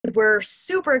We're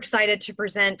super excited to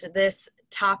present this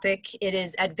topic. It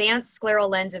is Advanced Scleral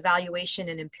Lens Evaluation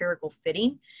and Empirical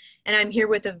Fitting. And I'm here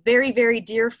with a very, very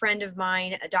dear friend of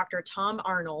mine, Dr. Tom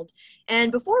Arnold.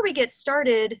 And before we get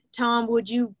started, Tom, would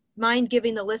you mind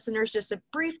giving the listeners just a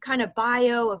brief kind of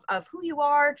bio of who you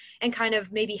are and kind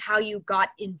of maybe how you got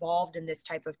involved in this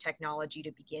type of technology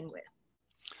to begin with?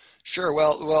 Sure.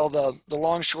 Well, the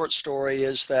long short story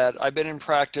is that I've been in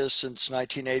practice since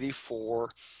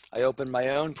 1984. I opened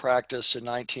my own practice in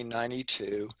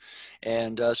 1992.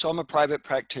 And so I'm a private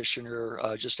practitioner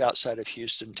just outside of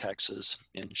Houston, Texas,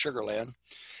 in Sugar Land.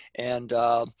 And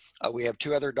we have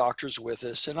two other doctors with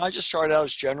us. And I just started out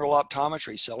as general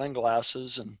optometry, selling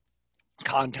glasses and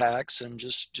contacts and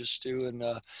just doing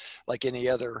like any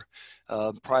other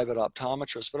private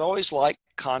optometrist, but I always liked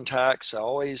contacts. I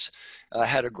always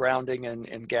had a grounding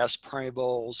in gas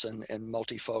permeables and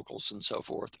multifocals and so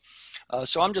forth.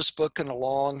 So I'm just booking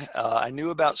along. I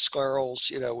knew about sclerals,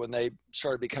 when they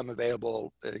started becoming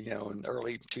available, in the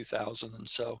early 2000s and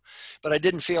so, but I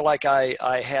didn't feel like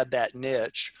I had that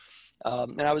niche.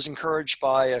 And I was encouraged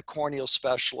by a corneal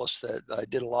specialist that I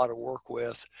did a lot of work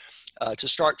with to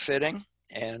start fitting.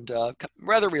 And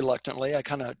rather reluctantly, I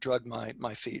kind of drugged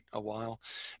my feet a while,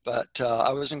 but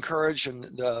I was encouraged, and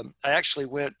I actually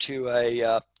went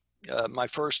to my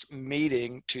first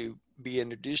meeting to be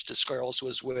introduced to sclerals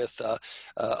was with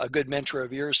a good mentor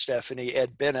of yours, Stephanie,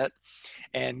 Ed Bennett,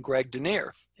 and Greg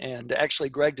Denier. And actually,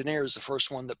 Greg Denier is the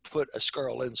first one that put a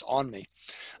scleral lens on me,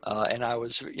 and I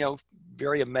was,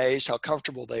 very amazed how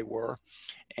comfortable they were.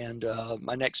 And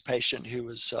my next patient, who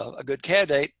was a good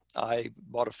candidate, I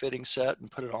bought a fitting set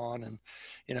and put it on. And,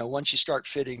 once you start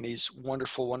fitting these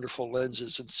wonderful, wonderful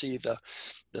lenses and see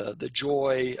the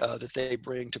joy that they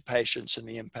bring to patients and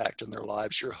the impact in their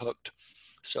lives, you're hooked.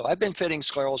 So I've been fitting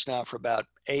sclerals now for about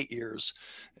 8 years,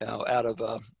 out of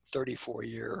a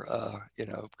 34-year, a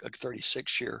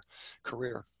 36-year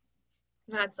career.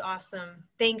 That's awesome.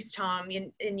 Thanks, Tom.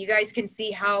 And you guys can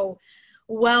see how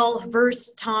well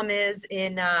versed Tom is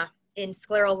in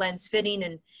scleral lens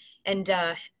fitting, and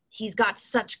he's got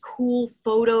such cool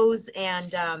photos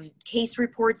and case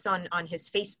reports on his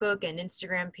Facebook and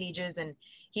Instagram pages, and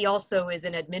he also is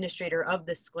an administrator of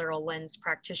the Scleral Lens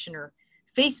Practitioner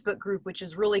Facebook group, which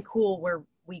is really cool, where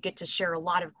we get to share a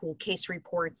lot of cool case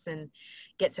reports and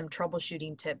get some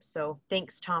troubleshooting tips. So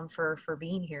thanks, Tom, for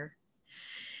being here.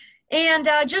 And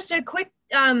just a quick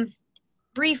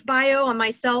brief bio on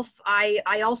myself.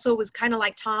 I also was kind of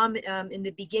like Tom in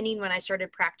the beginning when I started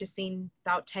practicing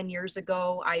about 10 years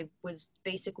ago. I was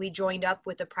basically joined up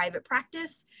with a private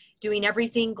practice, doing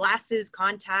everything: glasses,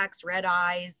 contacts, red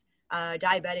eyes,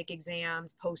 diabetic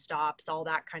exams, post-ops, all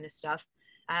that kind of stuff.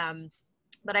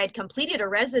 But I had completed a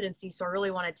residency, so I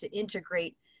really wanted to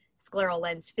integrate scleral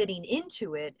lens fitting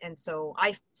into it. And so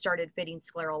I started fitting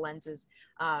scleral lenses,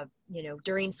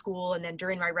 during school and then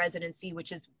during my residency,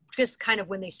 which is just kind of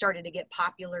when they started to get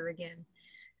popular again.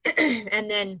 And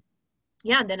then,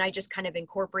 then I just kind of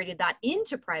incorporated that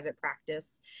into private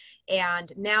practice.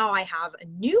 And now I have a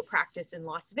new practice in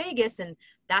Las Vegas, and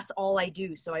that's all I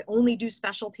do. So I only do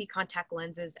specialty contact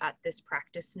lenses at this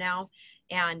practice now.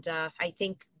 And I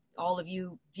think all of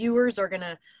you viewers are going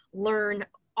to learn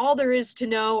all there is to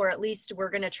know, or at least we're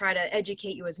going to try to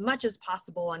educate you as much as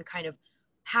possible on kind of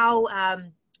how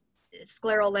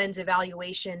scleral lens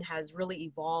evaluation has really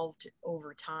evolved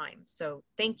over time. So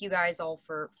thank you guys all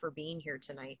for being here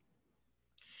tonight.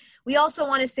 We also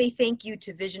want to say thank you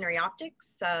to Visionary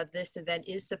Optics. This event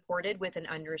is supported with an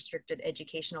unrestricted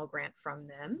educational grant from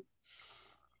them.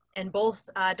 And both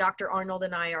Dr. Arnold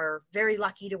and I are very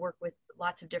lucky to work with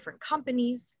lots of different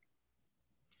companies.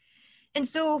 And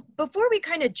so before we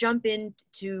kind of jump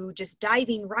into just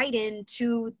diving right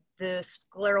into the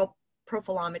scleral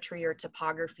profilometry or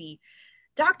topography,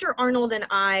 Dr. Arnold and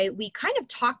we kind of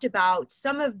talked about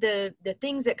some of the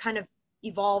things that kind of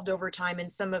evolved over time and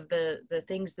some of the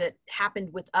things that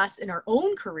happened with us in our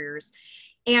own careers.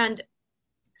 And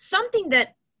something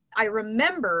that I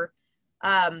remember,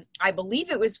 I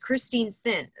believe it was Christine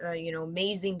Sint,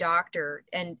 amazing doctor.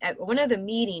 And at one of the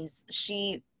meetings,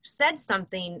 she said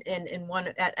something in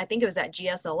one, I think it was at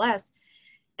GSLS,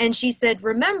 and she said,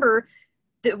 remember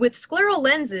that with scleral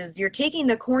lenses, you're taking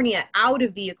the cornea out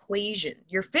of the equation.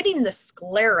 You're fitting the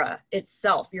sclera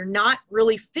itself. You're not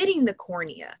really fitting the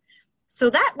cornea.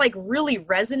 So that like really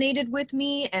resonated with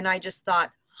me, and I just thought,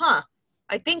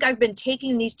 I think I've been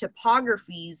taking these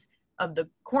topographies of the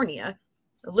cornea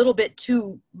a little bit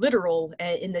too literal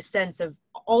in the sense of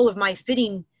all of my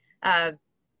fitting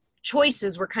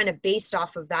choices were kind of based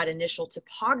off of that initial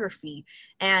topography.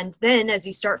 And then as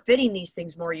you start fitting these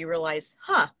things more, you realize,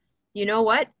 you know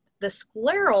what? the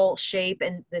scleral shape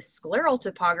and the scleral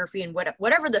topography and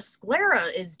whatever the sclera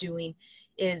is doing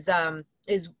is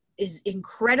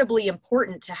incredibly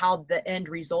important to how the end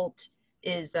result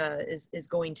is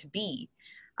going to be.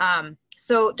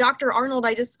 So Dr. Arnold,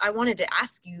 I wanted to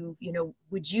ask you,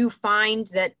 would you find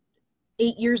that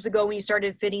 8 years ago when you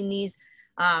started fitting these,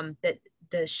 that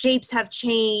the shapes have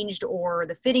changed or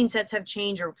the fitting sets have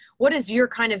changed, or what has your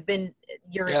kind of been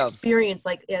your experience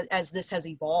like as this has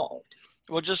evolved?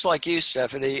 Well, just like you,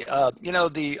 Stephanie,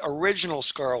 the original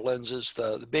Scleral lenses,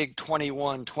 the big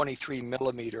 21, 23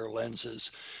 millimeter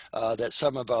lenses that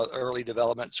some of our early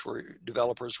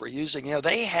developers were using,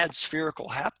 they had spherical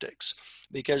haptics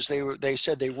because they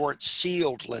said they weren't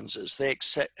sealed lenses. They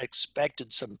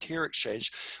expected some tear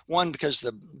exchange. One, because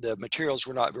the materials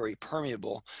were not very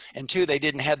permeable, and two, they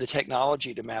didn't have the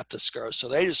technology to map the scleral, so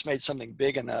they just made something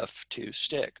big enough to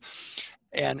stick.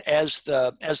 And as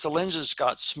the lenses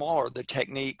got smaller, the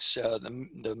techniques,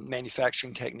 the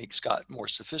manufacturing techniques got more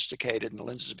sophisticated, and the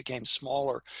lenses became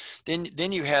smaller.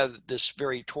 Then you have this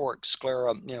very toric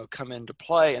sclera, come into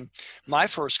play. And my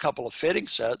first couple of fitting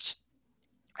sets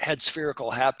had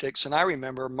spherical haptics, and I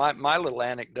remember my little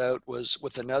anecdote was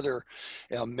with another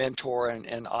mentor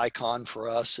and icon for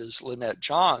us is Lynette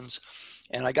Johns,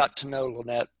 and I got to know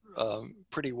Lynette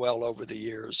pretty well over the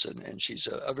years, and she's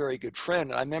a very good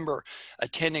friend. I remember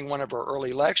attending one of her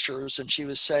early lectures, and she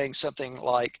was saying something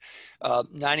like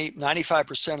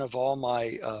 95% of all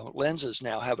my lenses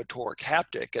now have a toric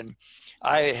haptic, and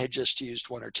I had just used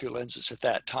one or two lenses at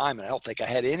that time, and I don't think I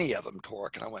had any of them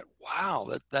toric, and I went, wow,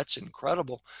 that's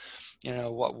incredible.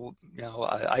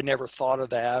 I never thought of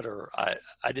that, or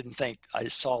I didn't think I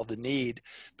saw the need.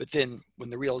 But then when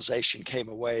the realization came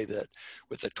away that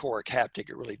with a toric haptic,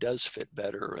 it really does fit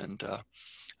better. And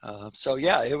so,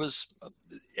 yeah, it was,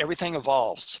 everything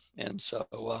evolves. And so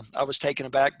I was taken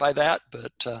aback by that,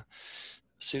 but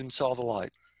soon saw the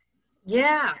light.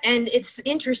 Yeah, and it's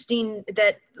interesting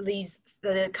that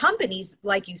the companies,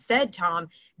 like you said, Tom,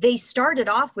 they started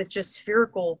off with just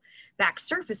spherical back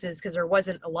surfaces because there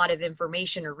wasn't a lot of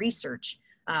information or research.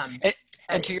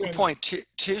 And to your point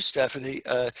too, Stephanie,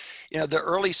 the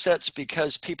early sets,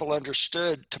 because people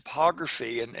understood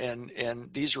topography and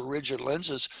these were rigid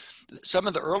lenses, some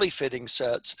of the early fitting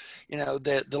sets,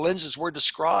 the lenses were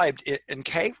described in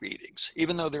K readings,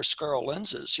 even though they're scleral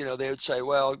lenses. They would say,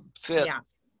 well, fit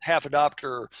half a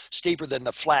diopter steeper than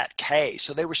the flat K.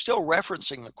 So they were still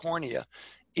referencing the cornea,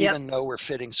 even though we're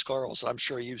fitting sclerals. I'm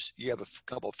sure you have a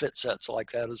couple of fit sets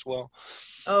like that as well.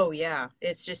 Oh yeah,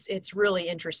 it's really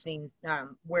interesting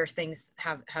where things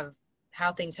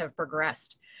how things have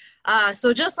progressed.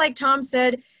 So just like Tom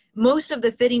said, most of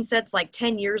the fitting sets like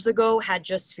 10 years ago had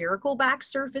just spherical back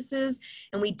surfaces,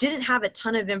 and we didn't have a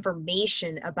ton of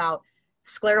information about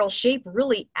scleral shape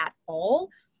really at all.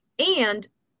 And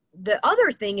the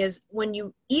other thing is,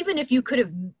 even if you could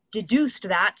have deduced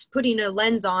that, putting a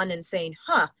lens on and saying,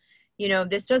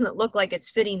 this doesn't look like it's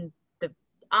fitting the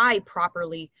eye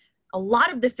properly, a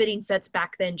lot of the fitting sets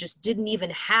back then just didn't even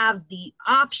have the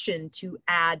option to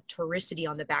add toricity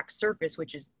on the back surface,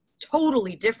 which is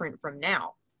totally different from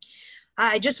now.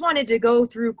 I just wanted to go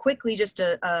through quickly just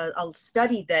a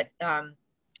study that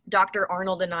Dr.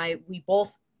 Arnold and we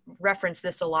both reference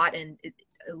this a lot, and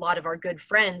a lot of our good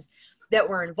friends that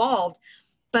were involved.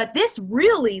 But this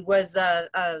really was a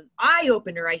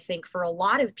eye-opener, I think, for a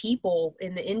lot of people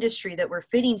in the industry that were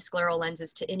fitting scleral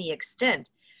lenses to any extent.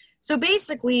 So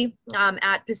basically,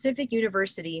 at Pacific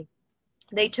University,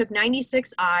 they took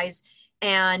 96 eyes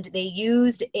and they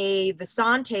used a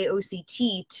Visante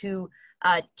OCT to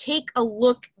take a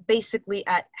look basically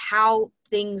at how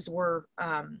things were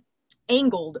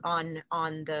angled on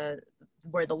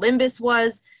where the limbus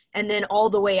was, and then all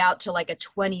the way out to like a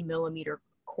 20 millimeter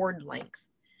cord length.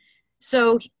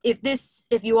 So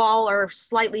if you all are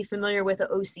slightly familiar with the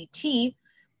OCT,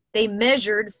 they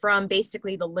measured from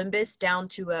basically the limbus down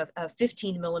to a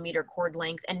 15 millimeter cord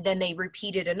length, and then they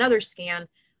repeated another scan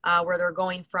where they're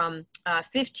going from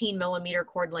 15 millimeter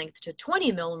cord length to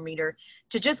 20 millimeter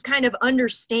to just kind of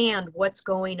understand what's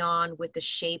going on with the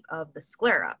shape of the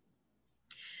sclera.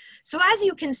 So as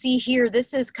you can see here,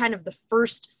 this is kind of the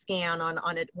first scan on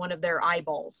one of their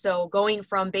eyeballs. So going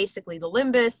from basically the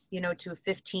limbus, to a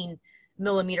 15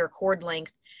 millimeter cord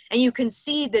length, and you can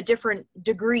see the different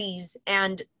degrees,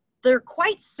 and they're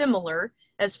quite similar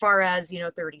as far as,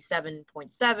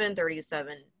 37.7,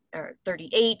 37, or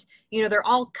 38, they're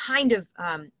all kind of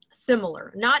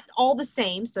similar, not all the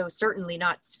same. So certainly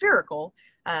not spherical,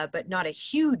 but not a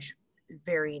huge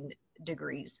varying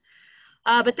degrees.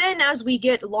 But then as we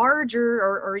get larger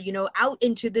or you know, out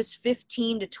into this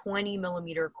 15 to 20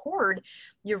 millimeter cord,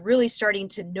 you're really starting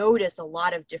to notice a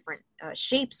lot of different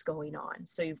shapes going on.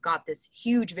 So you've got this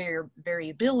huge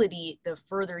variability the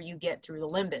further you get through the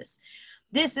limbus.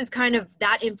 This is kind of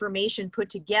that information put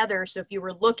together. So if you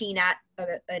were looking at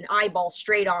an eyeball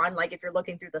straight on, like if you're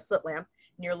looking through the slit lamp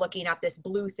and you're looking at this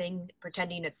blue thing,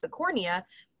 pretending it's the cornea,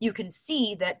 you can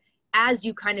see that as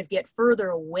you kind of get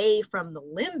further away from the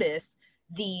limbus,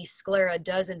 the sclera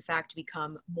does in fact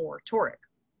become more toric.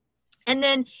 And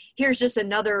then here's just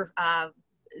another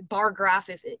bar graph,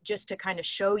 just to kind of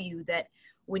show you that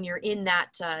when you're in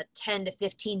that 10 to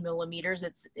 15 millimeters,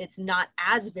 it's not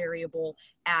as variable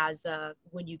as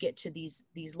when you get to these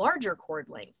larger cord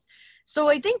lengths. So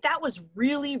I think that was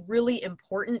really, really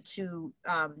important to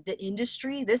the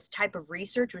industry. This type of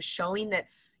research was showing that,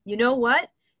 you know what,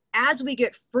 as we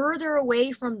get further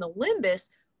away from the limbus,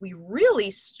 we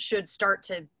really should start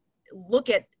to look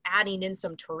at adding in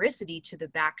some toricity to the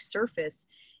back surface.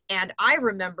 And I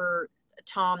remember,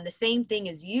 Tom, the same thing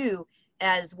as you,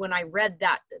 as when I read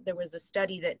that there was a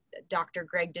study that Dr.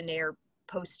 Greg Denaire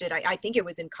posted. I think it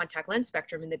was in Contact Lens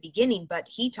Spectrum in the beginning, but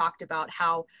he talked about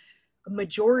how a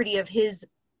majority of his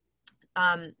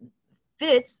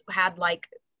fits had like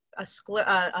a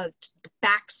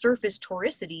back surface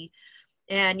toricity,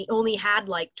 and he only had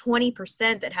like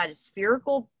 20% that had a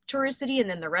spherical toricity, and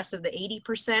then the rest of the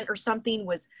 80% or something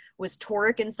was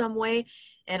toric in some way.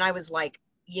 And I was like,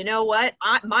 you know what?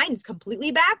 Mine's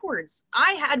completely backwards.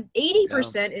 I had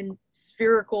 80% in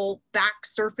spherical back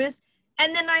surface,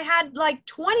 and then I had like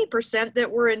 20%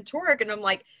 that were in toric, and I'm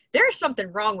like, there's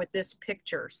something wrong with this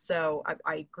picture. So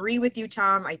I agree with you,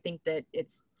 Tom. I think that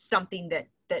it's something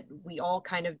that we all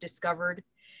kind of discovered.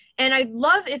 And I'd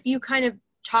love if you kind of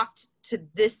talked to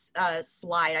this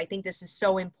slide. I think this is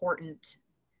so important.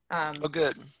 Oh,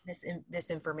 good.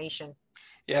 This information.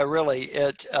 Yeah, really.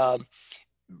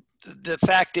 The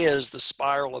fact is, the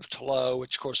spiral of Talot,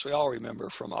 which of course we all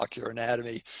remember from ocular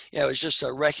anatomy, is just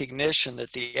a recognition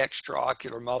that the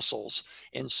extraocular muscles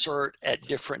insert at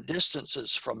different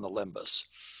distances from the limbus.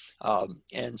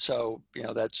 And so,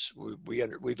 that's,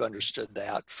 we've understood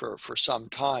that for some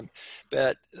time.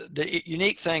 But the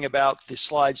unique thing about the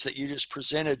slides that you just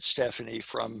presented, Stephanie,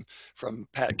 from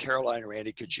Pat Caroline,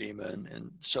 Randy Kojima,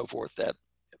 and so forth, that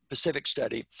Pacific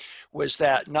study, was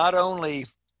that not only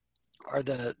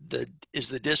is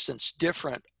the distance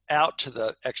different out to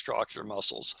the extraocular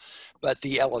muscles, but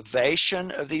the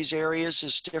elevation of these areas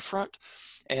is different,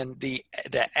 and the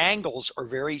angles are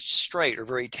very straight or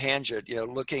very tangent.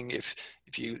 Looking, if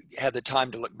you have the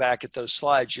time to look back at those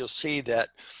slides, you'll see that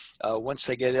once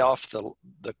they get off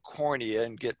the cornea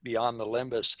and get beyond the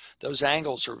limbus, those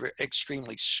angles are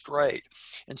extremely straight.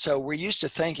 And so we're used to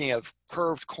thinking of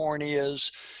curved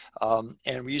corneas, and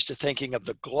we're used to thinking of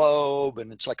the globe,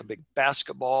 and it's like a big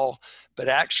basketball. But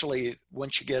actually,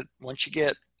 once you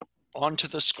get onto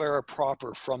the sclera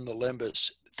proper from the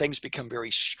limbus, things become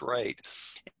very straight.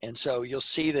 And so you'll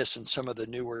see this in some of the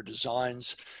newer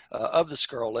designs of the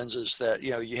scleral lenses, that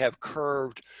you have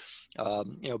curved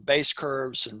base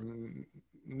curves and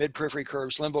mid-periphery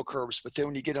curves, limbal curves, but then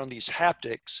when you get on these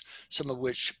haptics, some of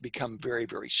which become very,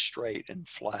 very straight and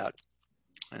flat.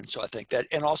 And so I think that,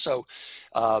 and also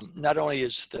not only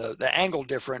is the angle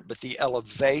different, but the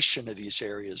elevation of these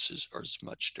areas is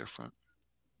much different.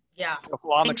 Yeah.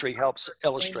 Profilometry helps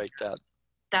illustrate that.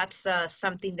 That's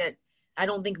something that I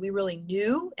don't think we really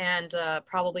knew, and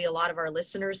probably a lot of our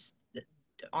listeners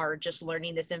are just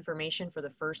learning this information for the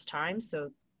first time.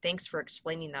 So thanks for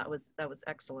explaining that. That was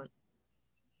excellent.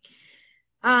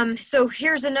 So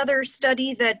here's another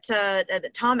study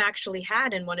that Tom actually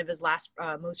had in one of his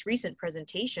most recent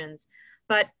presentations.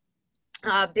 But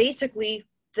basically,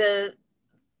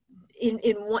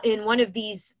 in one of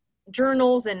these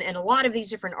journals and a lot of these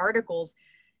different articles,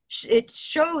 it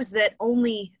shows that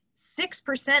only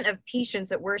 6% of patients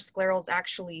that wear sclerals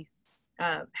actually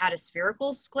had a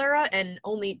spherical sclera, and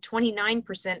only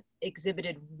 29%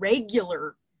 exhibited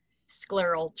regular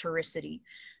scleral toricity.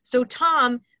 So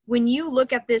Tom, when you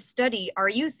look at this study, are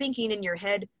you thinking in your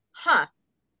head,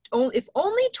 if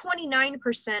only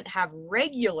 29% have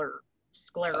regular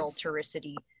scleral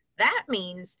toricity, that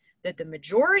means that the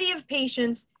majority of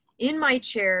patients in my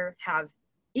chair have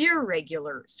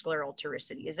irregular scleral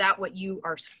toricity? Is that what you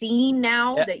are seeing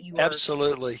now? That you are...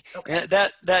 Absolutely. Okay. And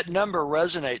that number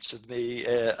resonates with me,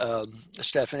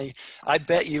 Stephanie. I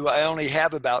bet you I only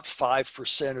have about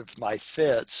 5% of my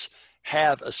fits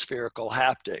have a spherical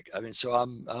haptic. I mean, so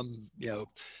I'm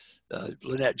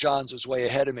Lynette Johns was way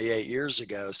ahead of me 8 years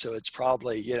ago. So it's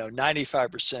probably,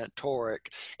 95% toric.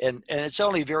 And it's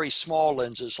only very small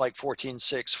lenses like 14.6,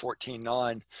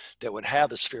 14.9 that would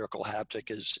have a spherical haptic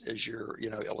as your,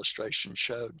 illustration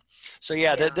showed. So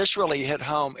yeah, Yeah. this really hit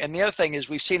home. And the other thing is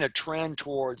we've seen a trend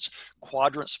towards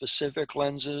quadrant specific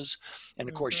lenses. And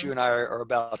of course, you and I are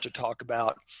about to talk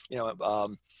about,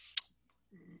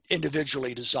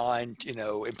 individually designed,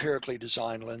 empirically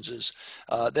designed lenses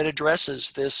that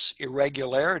addresses this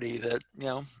irregularity that,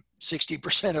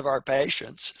 60% of our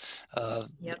patients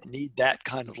Yep. need that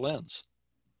kind of lens.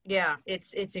 Yeah,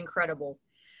 it's incredible.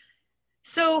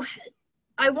 So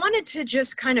I wanted to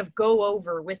just kind of go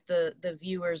over with the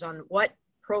viewers on what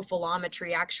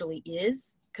profilometry actually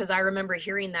is, because I remember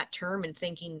hearing that term and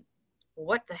thinking,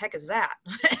 what the heck is that?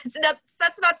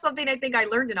 That's not something I think I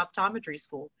learned in optometry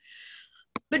school.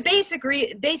 But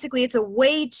basically it's a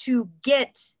way to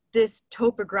get this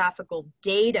topographical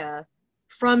data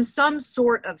from some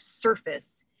sort of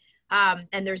surface.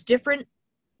 And there's different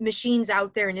machines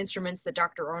out there and instruments that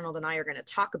Dr. Arnold and I are going to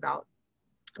talk about.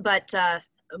 But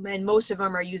and most of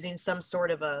them are using some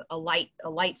sort of a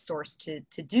light source to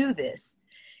do this.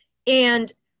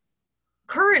 And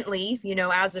currently,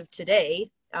 as of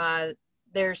today,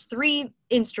 there's 3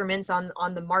 instruments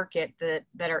on the market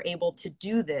that are able to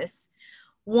do this.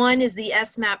 One is the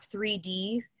SMAP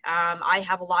 3D. I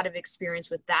have a lot of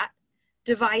experience with that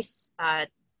device.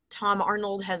 Tom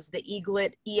Arnold has the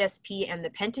Eaglet ESP and the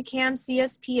Pentacam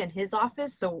CSP in his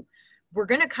office. So we're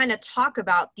going to kind of talk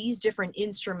about these different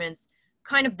instruments,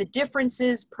 kind of the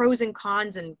differences, pros and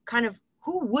cons, and kind of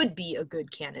who would be a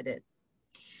good candidate.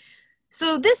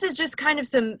 So this is just kind of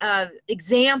some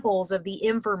examples of the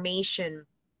information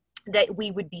that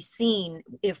we would be seeing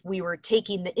if we were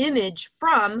taking the image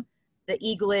from the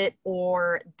Eaglet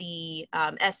or the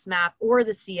SMAP or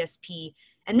the CSP.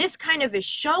 And this kind of is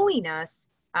showing us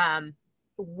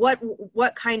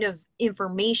what kind of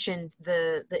information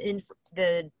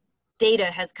the data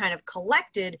has kind of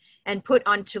collected and put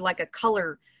onto like a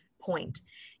color point.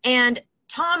 And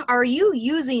Tom, are you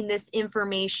using this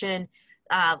information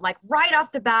like right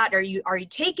off the bat? Are you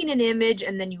taking an image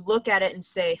and then you look at it and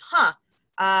say,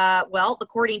 well,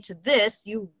 according to this,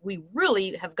 we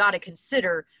really have got to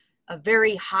consider a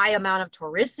very high amount of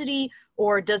toricity,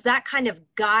 or does that kind of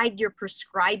guide your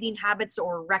prescribing habits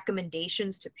or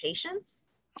recommendations to patients?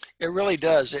 It really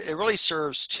does. It really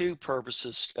serves 2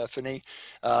 purposes, Stephanie.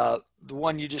 The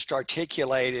one you just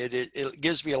articulated, it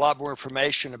gives me a lot more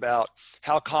information about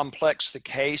how complex the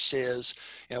case is.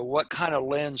 What kind of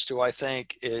lens do I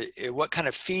think, what kind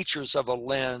of features of a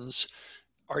lens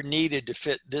are needed to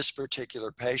fit this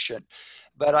particular patient.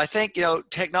 But I think,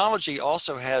 technology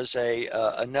also has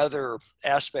another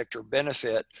aspect or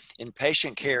benefit in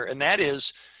patient care, and that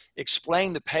is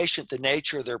explain the patient the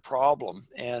nature of their problem.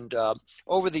 And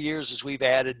over the years, as we've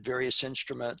added various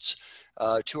instruments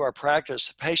to our practice,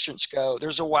 the patients go,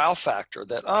 there's a wow factor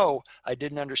that, oh, I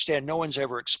didn't understand. No one's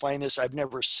ever explained this. I've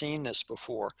never seen this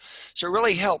before. So it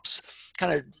really helps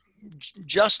kind of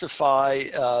justify,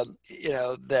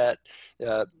 that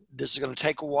this is going to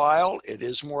take a while. It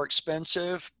is more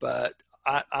expensive, but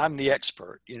I'm the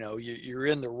expert. You're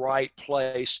in the right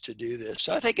place to do this.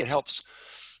 So I think it helps,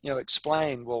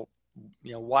 explain, well,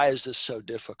 why is this so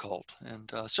difficult? And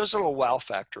so there's a little wow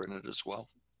factor in it as well.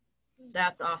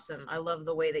 That's awesome. I love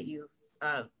the way that you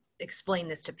explain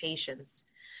this to patients.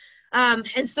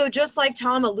 And so just like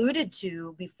Tom alluded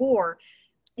to before,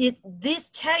 this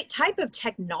type of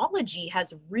technology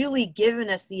has really given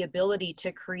us the ability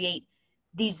to create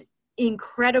these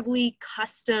incredibly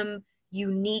custom,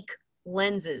 unique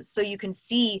lenses. So you can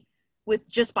see with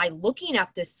just by looking at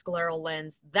this scleral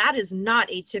lens, that is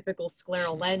not a typical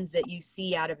scleral lens that you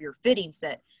see out of your fitting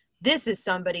set. This is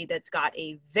somebody that's got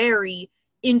a very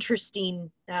interesting,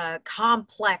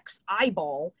 complex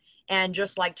eyeball. And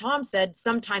just like Tom said,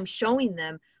 sometimes showing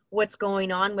them what's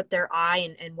going on with their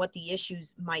eye and what the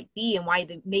issues might be and why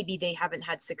maybe they haven't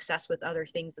had success with other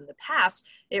things in the past,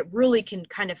 it really can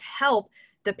kind of help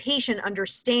the patient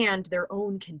understand their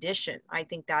own condition. I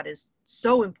think that is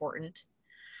so important.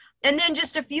 And then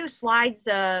just a few slides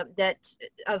of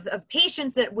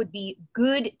patients that would be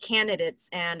good candidates.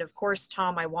 And of course,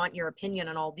 Tom, I want your opinion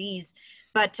on all these.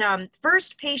 But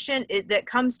first patient that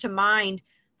comes to mind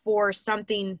for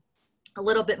something a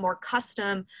little bit more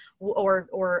custom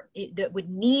or that would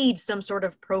need some sort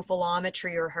of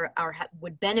profilometry or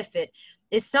would benefit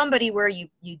is somebody where you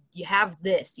have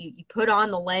this, you put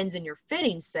on the lens in your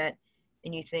fitting set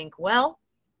and you think, well,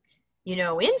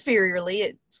 inferiorly,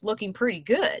 it's looking pretty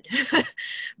good.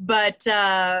 But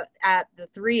at the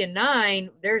 3 and 9,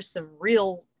 there's some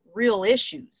real real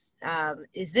issues.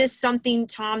 Is this something,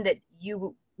 Tom, that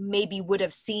you maybe would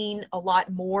have seen a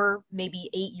lot more maybe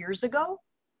 8 years ago?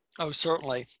 Oh,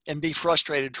 certainly. And be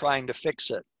frustrated trying to fix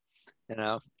it, you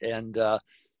know, and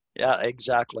yeah,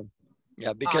 exactly.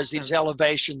 Yeah, because these Awesome.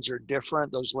 elevations are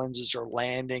different. Those lenses are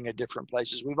landing at different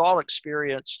places. We've all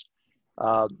experienced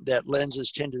that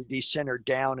lenses tend to decenter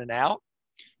down and out.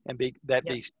 And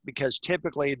Yep. because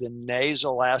typically the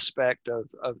nasal aspect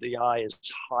of the eye is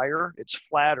higher, it's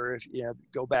flatter. If you know,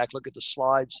 go back, look at the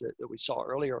slides that we saw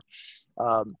earlier,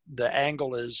 the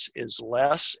angle is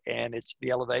less and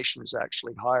the elevation is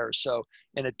actually higher. So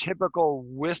in a typical,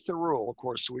 with the rule, of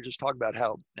course, we just talked about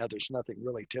how there's nothing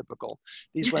really typical.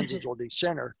 These lenses will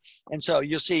decenter. And so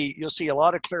you'll see a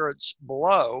lot of clearance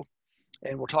below,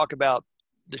 and we'll talk about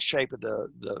the shape of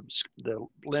the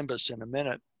limbus in a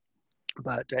minute,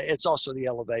 but it's also the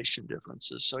elevation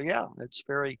differences. So yeah, it's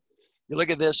very, you look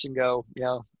at this and go,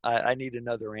 yeah, I need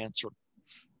another answer.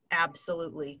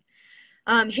 Absolutely.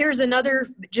 Here's another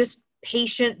just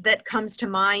patient that comes to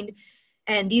mind.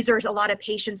 And these are a lot of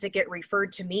patients that get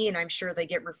referred to me, and I'm sure they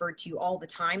get referred to you all the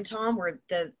time, Tom, where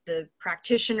the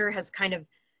practitioner has kind of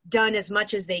done as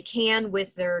much as they can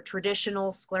with their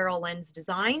traditional scleral lens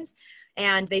designs,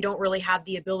 and they don't really have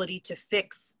the ability to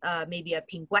fix maybe a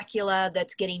pinguecula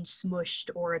that's getting smushed,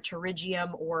 or a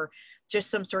pterygium, or just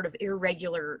some sort of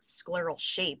irregular scleral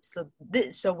shape.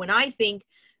 So when I think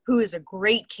who is a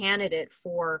great candidate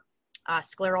for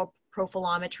scleral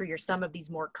profilometry or some of these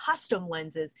more custom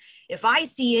lenses, if I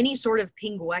see any sort of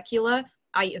pinguecula,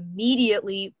 I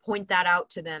immediately point that out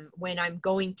to them when I'm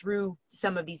going through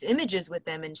some of these images with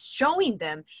them and showing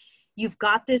them, you've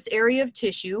got this area of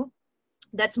tissue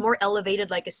that's more elevated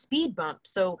like a speed bump.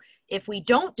 So if we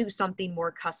don't do something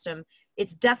more custom,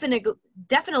 it's definitely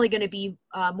going to be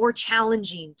more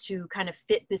challenging to kind of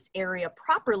fit this area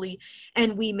properly.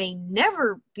 And we may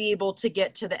never be able to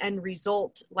get to the end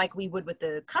result like we would with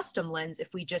the custom lens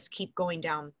if we just keep going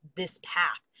down this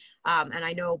path. And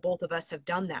I know both of us have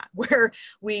done that, where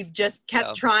we've just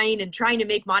kept trying to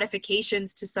make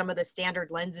modifications to some of the standard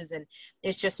lenses, and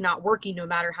it's just not working no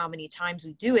matter how many times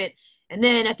we do it. And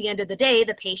then at the end of the day,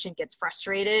 the patient gets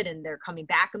frustrated and they're coming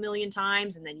back a million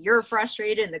times, and then you're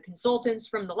frustrated and the consultants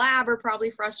from the lab are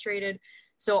probably frustrated.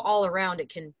 So all around it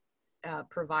can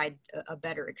provide a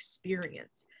better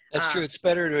experience. That's true. It's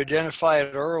better to identify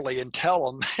it early and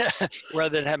tell them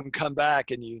rather than have them come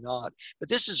back and you not. But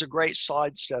this is a great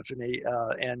slide, Stephanie,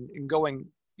 and going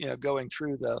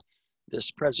through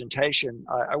this presentation,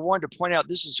 I wanted to point out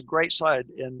this is a great slide,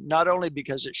 and not only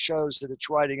because it shows that it's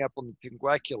riding up on the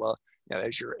pinguecula,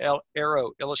 as your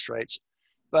arrow illustrates,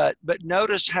 but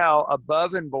notice how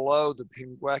above and below the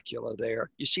pinguecula there,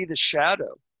 you see the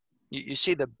shadow. You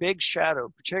see the big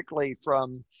shadow, particularly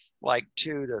from like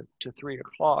 2 to 3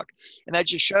 o'clock. And that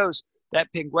just shows that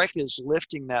pinguecula is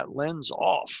lifting that lens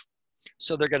off.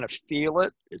 So they're going to feel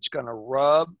it. It's going to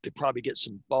rub. They probably get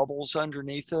some bubbles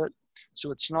underneath it.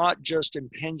 So it's not just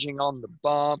impinging on the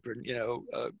bump and,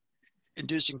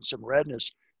 inducing some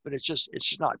redness, but it's just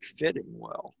not fitting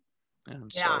well.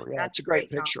 And so, yeah, it's a great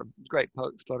picture, great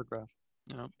photograph.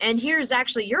 And here's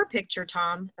actually your picture,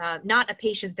 Tom, not a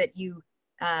patient that you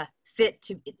fit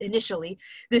to initially.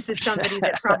 This is somebody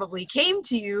that probably came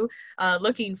to you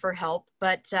looking for help,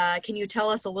 but can you tell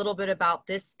us a little bit about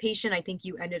this patient? I think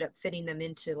you ended up fitting them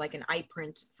into like an eye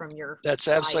print from your That's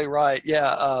absolutely right.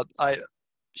 Yeah.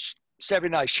 Stephanie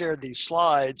and I shared these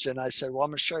slides, and I said, well,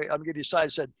 I'm going to show you, I'm going to give you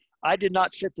slides. I said, I did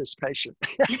not fit this patient.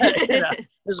 This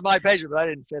is my patient, but I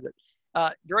didn't fit it.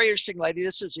 Very interesting lady.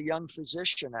 This is a young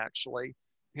physician, actually,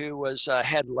 who was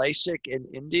had LASIK in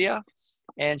India,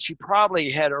 and she probably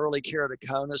had early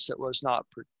keratoconus that was not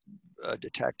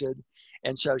detected.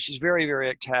 And so she's very,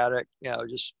 very ectatic,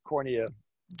 just cornea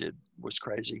was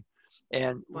crazy,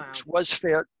 and was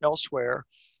fit elsewhere.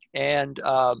 And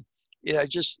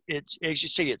it's, as you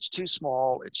see, it's too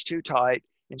small, it's too tight.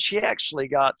 And she actually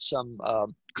got some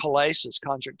chalasis,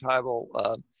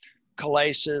 conjunctival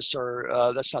chalasis,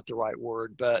 or that's not the right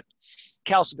word, but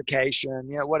calcification,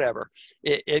 whatever.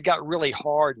 It got really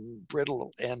hard and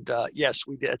brittle. And yes,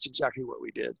 we did. That's exactly what we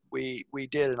did. We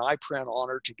did an eye print on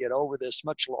her to get over this,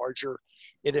 much larger.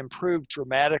 It improved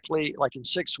dramatically. Like in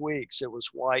 6 weeks, it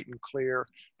was white and clear.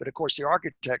 But of course, the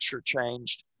architecture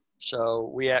changed. So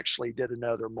we actually did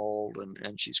another mold,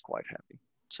 and she's quite happy.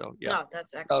 So yeah. No,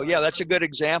 that's excellent. Oh yeah, that's a good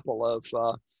example of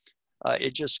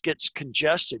it just gets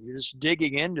congested. You're just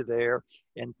digging into there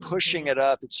and pushing it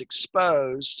up. It's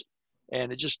exposed,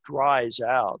 and it just dries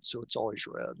out. So it's always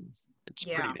red. It's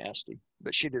pretty nasty.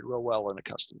 But she did real well in a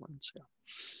custom lens. Yeah.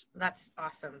 That's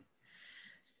awesome.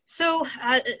 So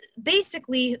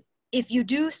basically, if you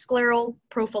do scleral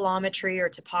profilometry or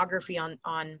topography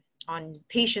on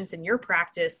patients in your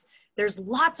practice, there's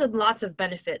lots and lots of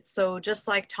benefits. So just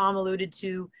like Tom alluded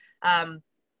to,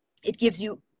 it gives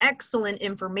you excellent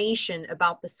information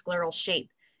about the scleral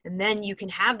shape. And then you can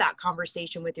have that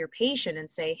conversation with your patient and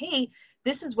say, hey,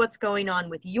 this is what's going on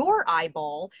with your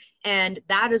eyeball, and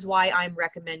that is why I'm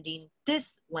recommending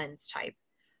this lens type.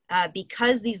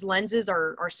 Because these lenses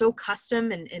are so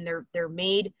custom and they're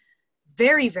made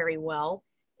very, very well,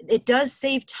 it does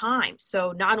save time.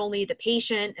 So not only the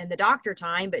patient and the doctor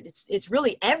time, but it's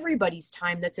really everybody's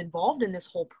time that's involved in this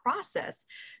whole process.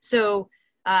 So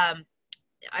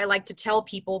I like to tell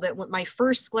people that when my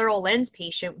first scleral lens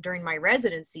patient during my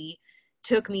residency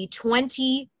took me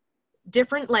 20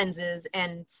 different lenses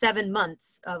and 7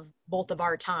 months of both of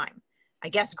our time. I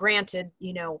guess granted,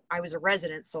 you know, I was a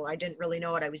resident, so I didn't really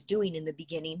know what I was doing in the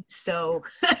beginning. So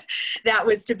that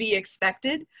was to be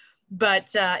expected.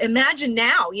 But imagine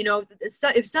now, you know,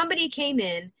 if somebody came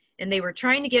in and they were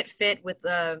trying to get fit with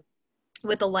a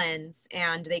lens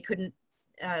and they couldn't,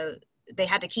 they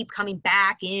had to keep coming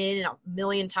back in a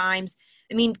million times.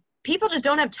 I mean, people just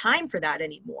don't have time for that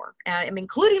anymore. I'm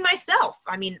including myself.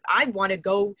 I mean, I want to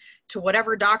go to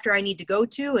whatever doctor I need to go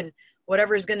to, and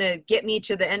whatever is going to get me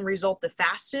to the end result the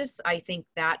fastest. I think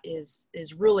that is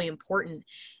really important.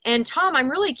 And Tom,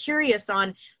 I'm really curious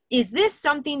on, is this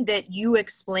something that you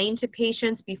explain to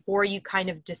patients before you kind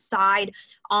of decide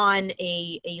on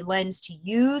a lens to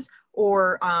use?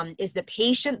 Or is the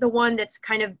patient the one that's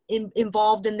kind of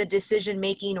involved in the decision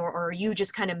making, or are you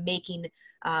just kind of making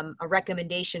a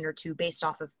recommendation or two based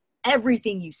off of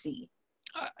everything you see?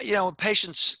 You know, when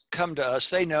patients come to us,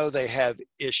 they know they have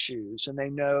issues and they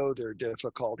know they're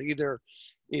difficult. Either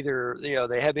you know,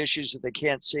 they have issues that they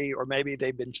can't see, or maybe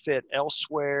they've been fit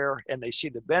elsewhere and they see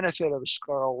the benefit of a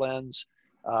scleral lens,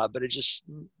 but it just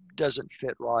doesn't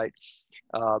fit right.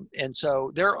 And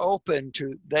so they're open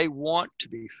to, they want to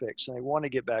be fixed and they want to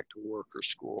get back to work or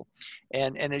school.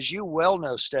 And as you well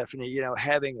know, Stephanie, you know,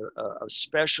 having a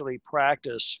specialty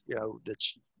practice, you know,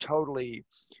 that's totally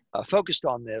focused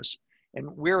on this. And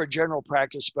we're a general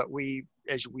practice, but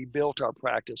as we built our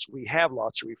practice, we have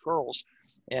lots of referrals.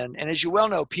 And as you well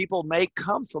know, people may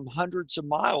come from hundreds of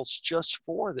miles just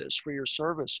for this, for your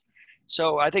service.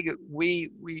 So I think we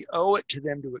owe it to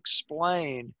them to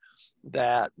explain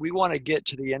that we want to get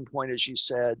to the end point, as you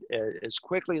said, as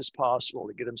quickly as possible,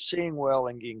 to get them seeing well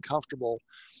and getting comfortable.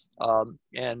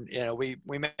 And, you know, we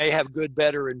may have good,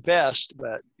 better, and best,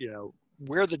 but, you know,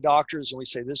 we're the doctors and we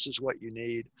say, this is what you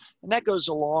need. And that goes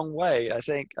a long way. I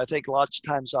think lots of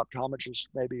times optometrists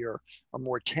maybe are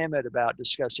more timid about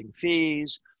discussing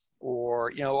fees,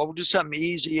 or, you know, we'll do something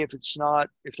easy. If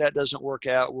that doesn't work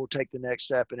out, we'll take the next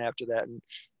step. And after that,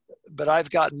 but I've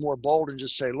gotten more bold and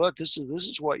just say, look, this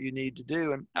is what you need to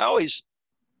do. And I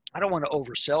don't want to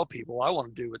oversell people. I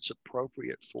want to do what's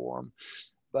appropriate for them,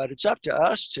 but it's up to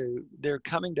us they're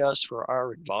coming to us for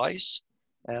our advice.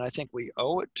 And I think we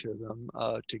owe it to them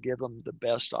to give them the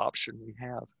best option we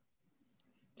have.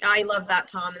 I love that,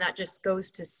 Tom. And that just goes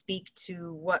to speak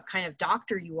to what kind of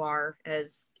doctor you are.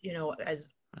 As you know,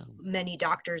 as many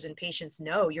doctors and patients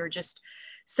know, you're just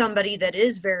somebody that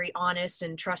is very honest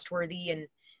and trustworthy,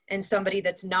 and somebody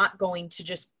that's not going to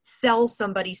just sell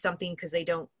somebody something because they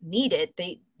don't need it.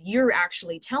 You're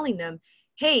actually telling them,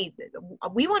 hey,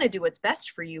 we want to do what's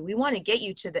best for you. We want to get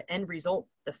you to the end result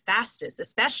the fastest,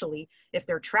 especially if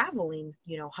they're traveling,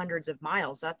 you know, hundreds of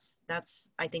miles.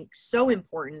 That's I think so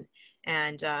important.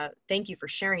 And thank you for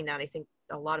sharing that. I think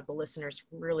a lot of the listeners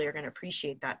really are going to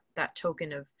appreciate that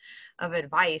token of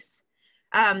advice.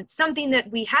 Something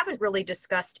that we haven't really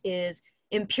discussed is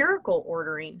empirical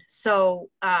ordering. So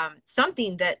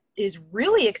something that is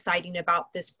really exciting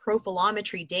about this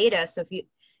profilometry data, so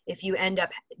if you end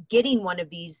up getting one of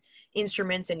these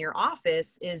instruments in your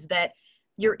office, is that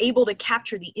you're able to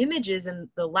capture the images, and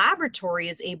the laboratory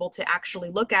is able to actually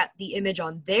look at the image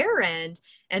on their end,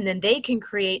 and then they can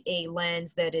create a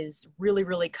lens that is really,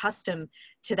 really custom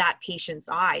to that patient's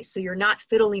eye. So you're not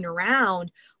fiddling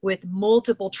around with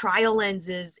multiple trial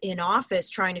lenses in office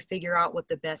trying to figure out what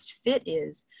the best fit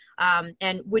is.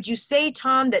 And would you say,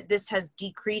 Tom, that this has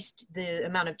decreased the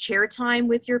amount of chair time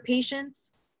with your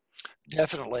patients?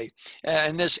 Definitely.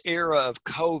 In this era of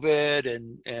COVID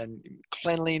and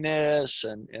cleanliness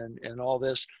and all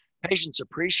this, patients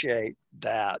appreciate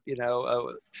that. You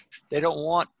know, they don't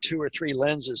want 2 or 3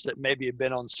 lenses that maybe have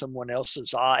been on someone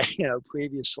else's eye, you know,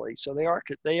 previously. So they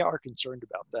are concerned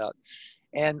about that.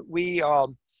 And we,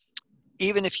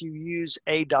 even if you use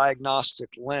a diagnostic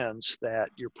lens that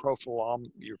your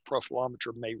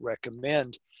profilometer may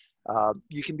recommend,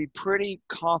 you can be pretty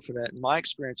confident. My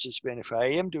experience has been if I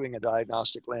am doing a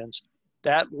diagnostic lens,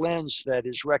 that lens that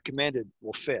is recommended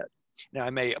will fit. Now, I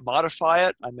may modify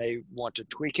it, I may want to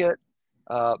tweak it,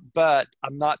 but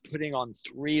I'm not putting on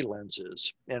 3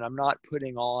 lenses, and I'm not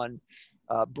putting on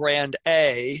brand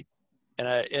A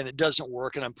and it doesn't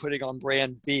work, and I'm putting on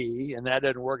brand B and that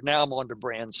doesn't work. Now I'm on to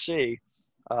brand C.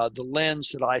 The lens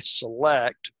that I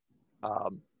select,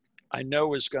 I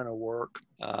know is going to work,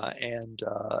 and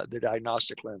the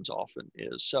diagnostic lens often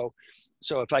is. So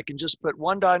if I can just put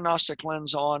one diagnostic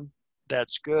lens on,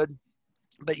 that's good.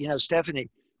 But you know, Stephanie,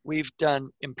 we've done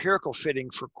empirical fitting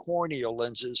for corneal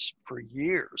lenses for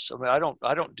years. I mean,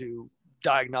 I don't do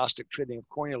diagnostic fitting of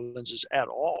corneal lenses at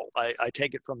all. I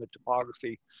take it from the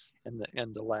topography,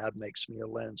 and the lab makes me a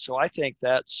lens. So I think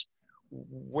that's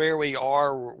where we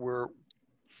are.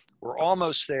 We're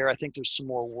almost there. I think there's some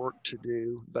more work to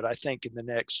do, but I think in the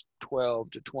next 12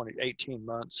 to 20, 18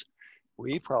 months,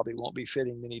 we probably won't be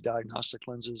fitting many diagnostic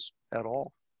lenses at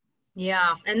all.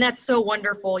 Yeah, and that's so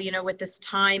wonderful, you know, with this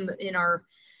time in our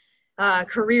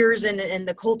careers and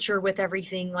the culture with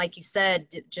everything, like you said,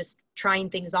 just trying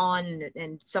things on,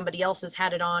 and somebody else has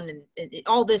had it on, and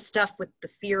all this stuff with the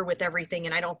fear with everything.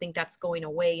 And I don't think that's going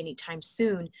away anytime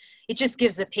soon. It just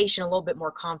gives the patient a little bit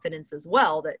more confidence as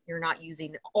well, that you're not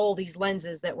using all these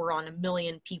lenses that were on a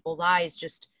million people's eyes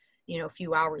just, you know, a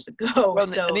few hours ago. Well,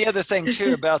 So and the other thing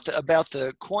too about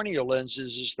the corneal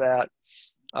lenses is that,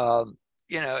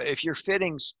 you know, if you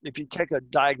take a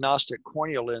diagnostic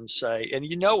corneal lens, say, and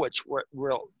you know it's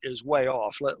real is way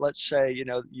off. Let's say you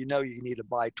need a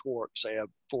bitoric, say a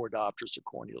 4 diopters of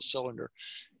corneal cylinder.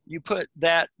 You put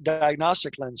that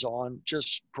diagnostic lens on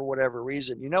just for whatever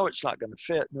reason, you know it's not going to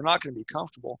fit. They're not going to be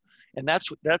comfortable, and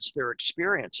that's their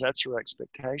experience. That's their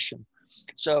expectation.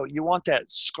 So you want that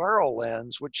scleral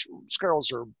lens, which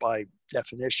sclerals are by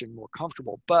definition more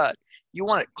comfortable, but you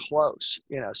want it close,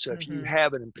 you know. So if you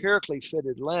have an empirically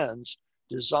fitted lens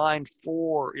designed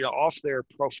for, you know, off their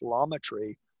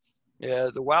profilometry,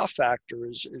 the wow factor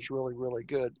is really, really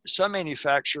good. Some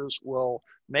manufacturers will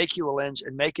make you a lens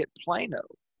and make it plano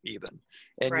even,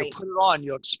 and right. you'll put it on,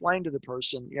 you'll explain to the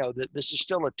person, you know, that this is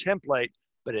still a template,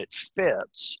 but it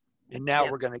fits. And now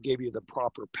we're going to give you the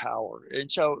proper power.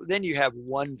 And so then you have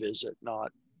one visit,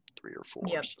 not 3 or 4.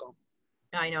 Yep. So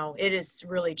I know it has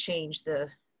really changed the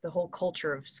whole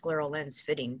culture of scleral lens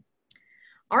fitting.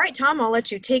 All right, Tom, I'll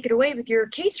let you take it away with your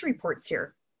case reports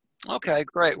here. Okay,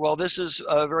 great. Well, this is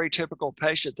a very typical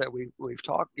patient that we've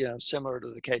talked, you know, similar to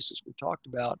the cases we talked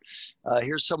about.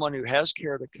 Here's someone who has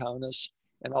keratoconus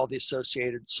and all the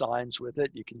associated signs with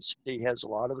it. You can see he has a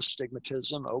lot of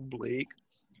astigmatism, oblique,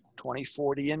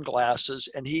 20/40 in glasses,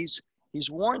 and he's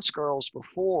worn sclerals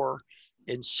before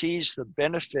and sees the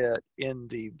benefit in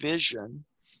the vision,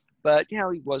 but you know,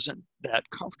 he wasn't that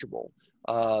comfortable.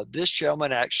 This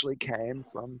gentleman actually came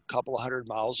from a couple of 100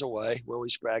 miles away. We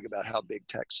always brag about how big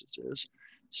Texas is.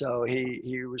 So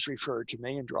he was referred to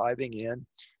me and driving in.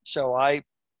 So I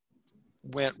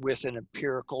went with an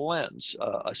empirical lens,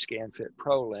 a ScanFit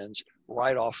Pro lens,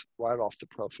 right off the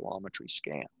profilometry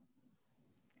scan.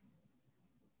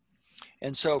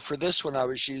 And so for this one, I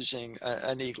was using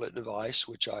an eaglet device,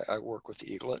 which I work with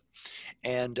Eaglet.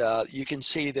 And you can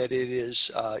see that it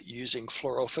is using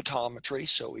fluorophotometry.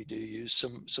 So we do use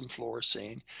some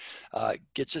fluorescein.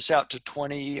 Gets us out to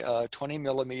 20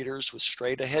 millimeters with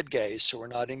straight ahead gaze. So we're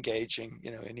not engaging,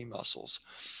 you know, any muscles.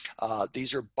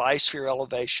 These are bisphere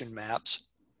elevation maps.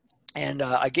 And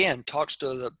again, talks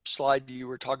to the slide you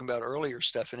were talking about earlier,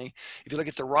 Stephanie. If you look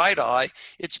at the right eye,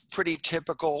 it's pretty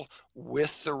typical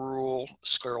with the rule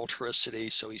scleral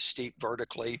toricity. So he's steep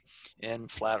vertically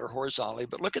and flatter horizontally.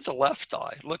 But look at the left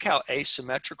eye. Look how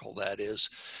asymmetrical that is.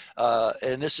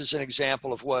 And this is an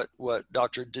example of what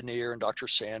Dr. Denier and Dr.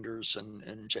 Sanders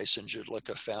and Jason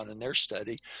Judlicka found in their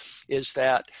study, is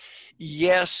that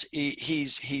yes,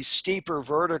 he's steeper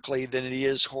vertically than he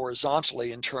is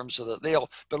horizontally in terms of the veil,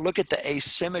 but look at the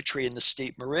asymmetry in the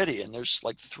steep meridian. There's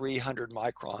like 300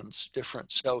 microns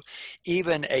difference. So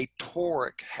even a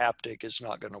toric haptic is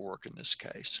not going to work in this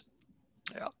case.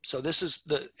 Yeah. So this is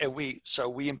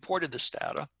we imported this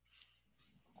data.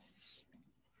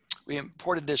 We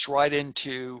imported this right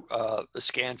into the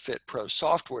ScanFit Pro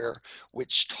software,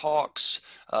 which talks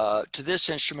to this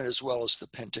instrument as well as the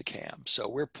Pentacam. So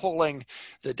we're pulling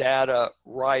the data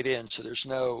right in, so there's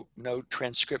no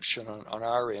transcription on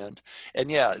our end. And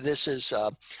yeah, this is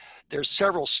there's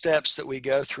several steps that we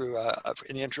go through.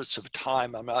 In the interest of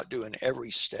time, I'm not doing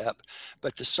every step,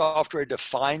 but the software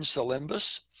defines the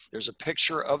limbus. There's a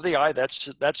picture of the eye.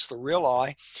 That's the real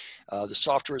eye. The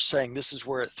software is saying this is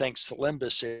where it thinks the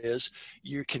limbus is.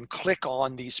 You can click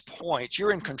on these points.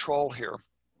 You're in control here.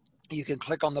 You can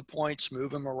click on the points,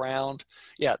 move them around.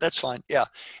 Yeah, that's fine. Yeah.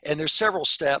 And there's several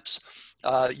steps.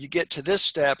 You get to this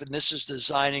step, and this is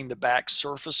designing the back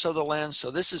surface of the lens.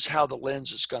 So this is how the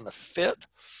lens is going to fit.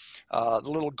 The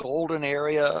little golden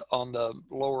area on the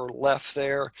lower left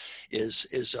there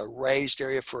is a raised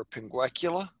area for a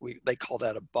pinguecula. They call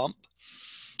that a bump.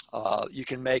 You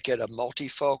can make it a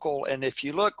multifocal, and if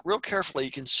you look real carefully,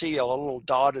 you can see a little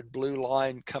dotted blue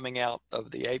line coming out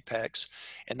of the apex,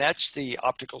 and that's the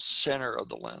optical center of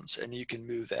the lens, and you can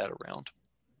move that around.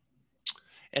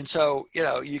 And so,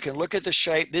 you can look at the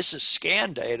shape. This is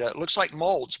scan data. It looks like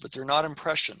molds, but they're not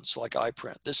impressions like eye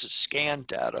print. This is scan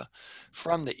data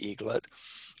from the eaglet.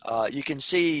 You can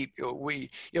see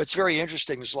it's very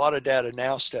interesting. There's a lot of data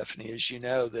now, Stephanie, as you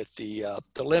know, that the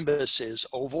limbus is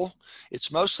oval.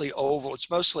 It's mostly oval. It's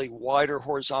mostly wider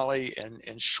horizontally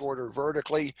and shorter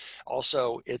vertically.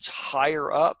 Also, it's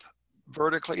higher up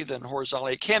vertically than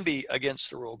horizontally. It can be against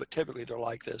the rule, but typically they're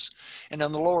like this. And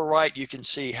on the lower right, you can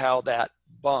see how that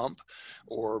bump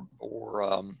or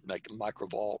like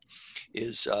microvault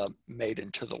is made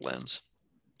into the lens.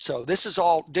 So this is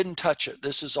all, didn't touch it.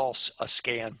 This is all a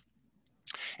scan.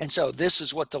 And so this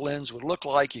is what the lens would look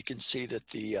like. You can see that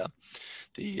the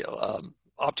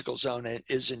optical zone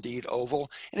is indeed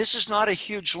oval. And this is not a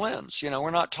huge lens.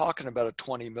 We're not talking about a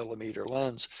 20 millimeter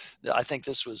lens. I think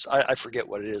this was, I forget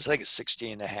what it is. I think it's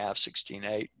 16.5,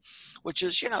 16.8,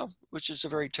 which is a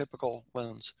very typical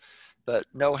lens. But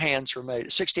no hands were made.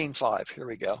 16.5, here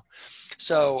we go.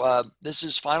 So this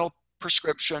is final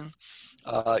prescription.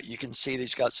 You can see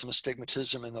he's got some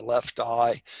astigmatism in the left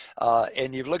eye.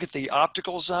 And you look at the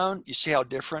optical zone, you see how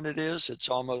different it is. It's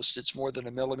more than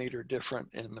a millimeter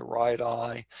different in the right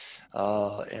eye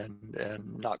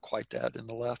and not quite that in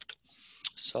the left.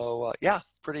 So yeah,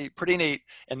 pretty neat.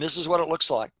 And this is what it looks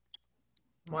like.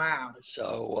 Wow.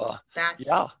 So that's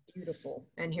beautiful.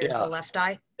 And here's the left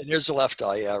eye. And here's the left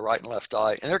eye, yeah, right and left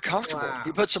eye. And they're comfortable. Wow.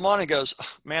 He puts them on and goes,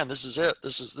 oh, man, this is it.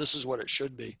 This is what it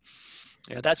should be.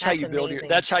 Yeah, that's how you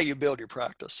build your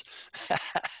practice.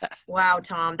 Wow,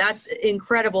 Tom, that's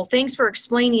incredible. Thanks for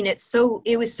explaining it.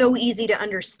 It was so easy to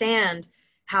understand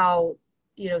how,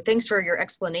 thanks for your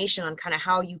explanation on kind of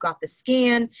how you got the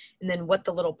scan and then what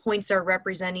the little points are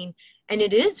representing. And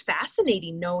it is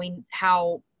fascinating knowing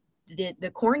how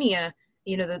the cornea,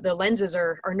 the lenses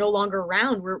are no longer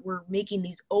round. We're making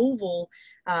these oval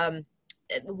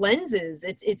lenses.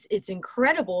 It's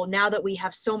incredible now that we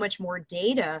have so much more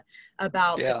data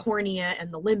about the cornea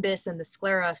and the limbus and the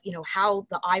sclera, how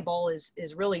the eyeball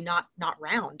is really not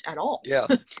round at all. Yeah.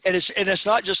 And it's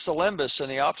not just the limbus and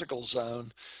the optical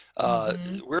zone.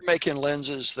 We're making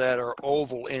lenses that are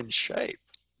oval in shape.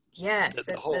 Yes.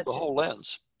 The whole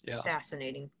lens. Yeah.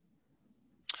 Fascinating.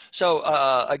 So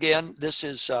again, this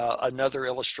is another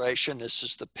illustration. This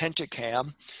is the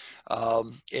Pentacam,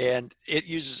 and it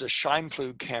uses a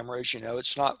Scheimpflug camera. As you know,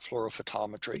 it's not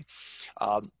fluorophotometry.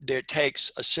 It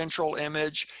takes a central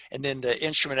image, and then the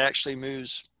instrument actually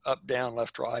moves up, down,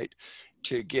 left, right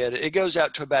to get it. It goes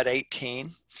out to about 18.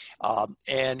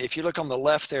 And if you look on the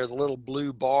left there, the little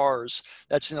blue bars,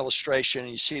 that's an illustration,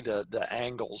 and you see the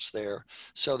angles there.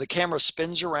 So the camera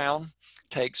spins around,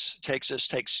 takes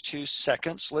 2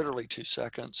 seconds, literally 2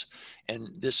 seconds, and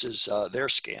this is their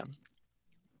scan.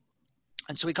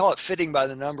 And so we call it fitting by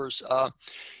the numbers,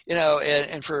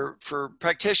 and for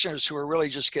practitioners who are really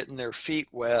just getting their feet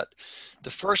wet,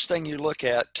 the first thing you look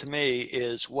at to me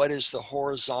is what is the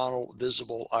horizontal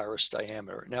visible iris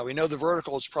diameter. Now we know the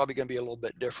vertical is probably going to be a little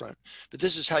bit different, but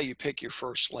this is how you pick your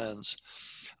first lens.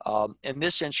 In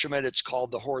this instrument, it's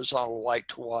called the horizontal white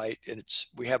to white, and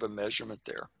we have a measurement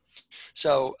there.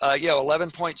 So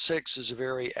 11.6 is a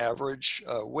very average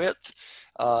width.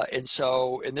 And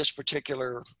so in this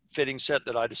particular fitting set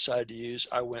that I decided to use,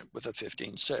 I went with a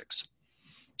 15.6.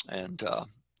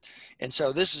 And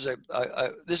so this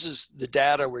is the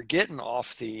data we're getting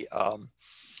off the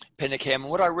Pentacam. And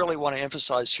what I really want to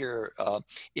emphasize here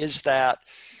is that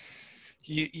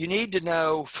You need to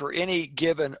know for any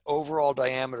given overall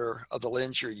diameter of the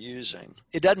lens you're using,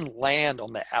 it doesn't land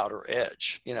on the outer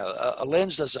edge. You know, a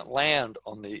lens doesn't land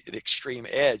on the extreme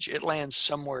edge. It lands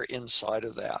somewhere inside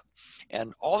of that.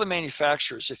 And all the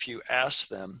manufacturers, if you ask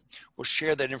them, will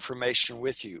share that information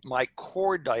with you. My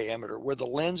core diameter, where the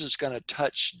lens is going to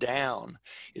touch down,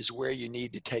 is where you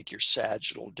need to take your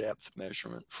sagittal depth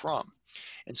measurement from.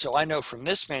 And so I know from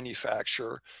this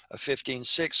manufacturer, a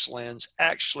 15/6 lens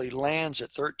actually lands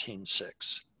at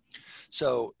 13/6.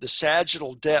 So the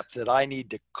sagittal depth that I need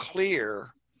to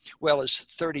clear, well, is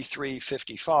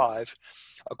 3355.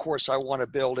 Of course, I want to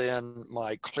build in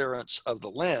my clearance of the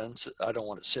lens. I don't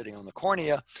want it sitting on the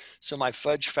cornea. So my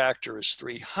fudge factor is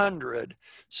 300.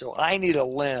 So I need a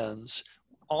lens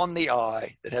on the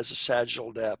eye that has a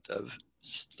sagittal depth of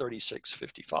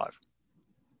 3655.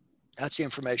 That's the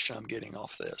information I'm getting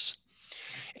off this.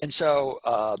 And so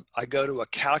I go to a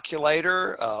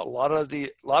calculator. A lot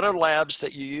of labs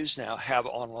that you use now have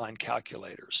online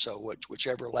calculators. So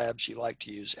whichever labs you like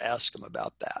to use, ask them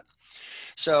about that.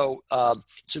 So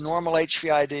it's a normal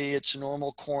HVID, it's a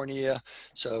normal cornea.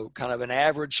 So kind of an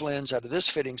average lens out of this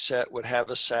fitting set would have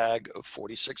a sag of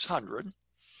 4600.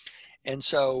 And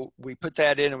so we put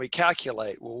that in and we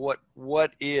calculate, well,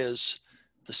 what is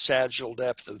the sagittal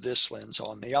depth of this lens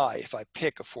on the eye if I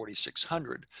pick a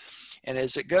 4600? And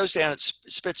as it goes down, it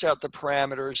spits out the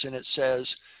parameters and it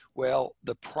says, well,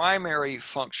 the primary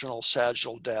functional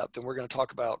sagittal depth, and we're going to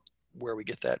talk about where we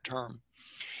get that term,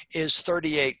 is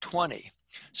 3820.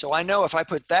 So I know if I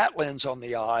put that lens on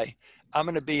the eye, I'm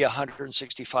going to be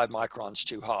 165 microns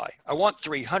too high. I want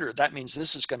 300. That means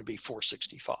this is going to be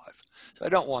 465. So I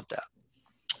don't want that.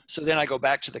 So then I go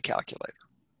back to the calculator.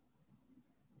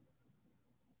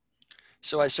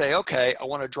 So I say, okay, I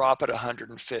want to drop it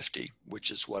 150,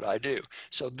 which is what I do.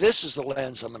 So this is the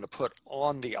lens I'm going to put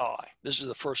on the eye. This is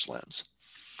the first lens.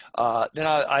 Then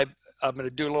I'm going to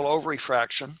do a little over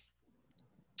refraction.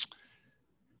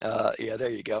 Yeah, there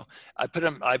you go. I put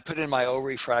in my over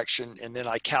refraction and then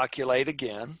I calculate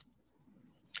again,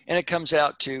 and it comes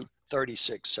out to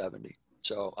 3670.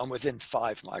 So I'm within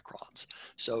 5 microns.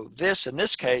 So this, in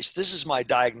this case, this is my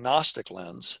diagnostic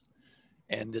lens,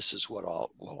 and this is what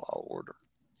I'll order.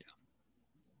 Yeah.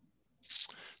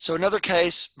 So another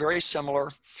case, very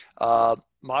similar,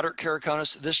 moderate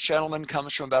keratoconus. This gentleman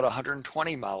comes from about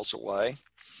 120 miles away.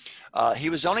 He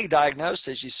was only diagnosed,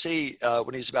 as you see,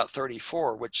 when he's about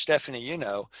 34, which, Stephanie, you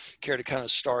know,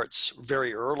 keratoconus starts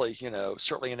very early, you know,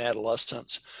 certainly in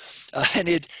adolescence. And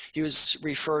he was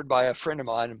referred by a friend of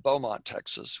mine in Beaumont,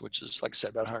 Texas, which is, like I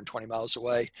said, about 120 miles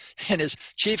away. And his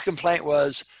chief complaint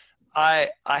was, I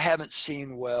haven't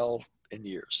seen well in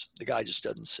years. The guy just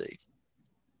doesn't see.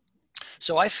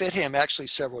 So I fit him actually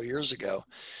several years ago.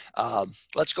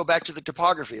 Let's go back to the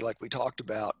topography like we talked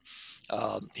about.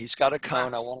 He's got a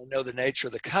cone. I want to know the nature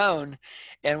of the cone.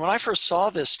 And when I first saw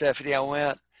this, Stephanie, I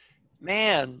went,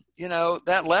 man, you know,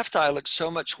 that left eye looks so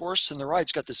much worse than the right.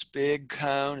 It's got this big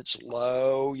cone. It's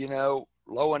low, you know,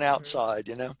 low and outside,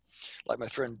 you know, like my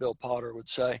friend Bill Potter would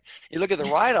say. You look at the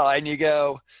right eye and you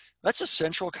go, that's a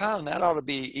central cone. That ought to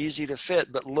be easy to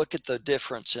fit, but look at the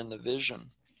difference in the vision.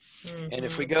 And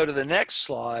if we go to the next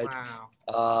slide,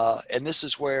 and this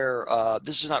is where,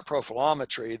 this is not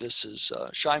profilometry, this is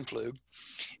Scheimpflug.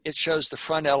 It shows the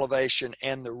front elevation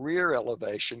and the rear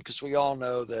elevation, because we all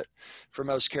know that for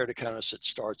most keratoconus, it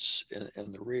starts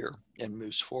in the rear and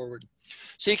moves forward.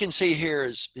 So you can see here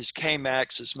his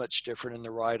Kmax is much different in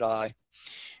the right eye.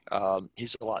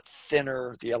 He's a lot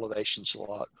thinner. The elevation's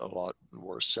a lot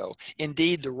worse. So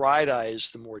indeed, the right eye is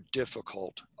the more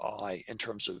difficult eye in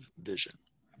terms of vision.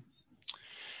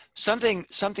 Something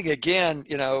again,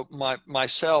 you know,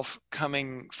 myself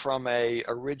coming from a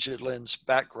rigid lens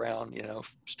background, you know,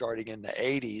 starting in the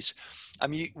 80s, I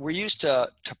mean, we're used to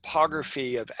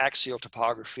topography of axial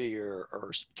topography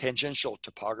or tangential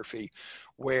topography,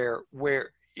 where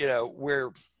you know,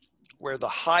 where the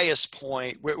highest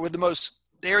point, where the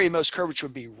area of most curvature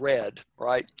would be red,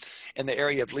 right? And the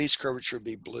area of least curvature would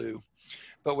be blue.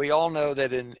 But we all know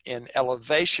that in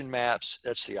elevation maps,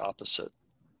 that's the opposite.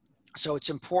 So it's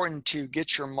important to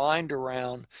get your mind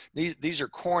around, these are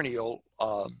corneal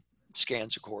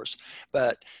scans, of course,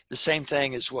 but the same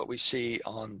thing is what we see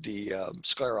on the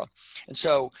sclera. And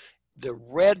so the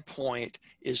red point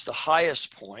is the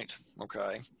highest point,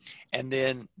 okay? And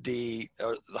then the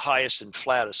highest and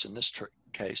flattest in this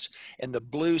case, and the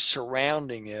blue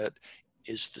surrounding it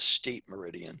is the steep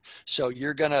meridian. So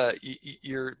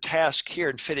your task here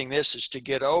in fitting this is to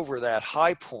get over that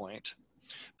high point,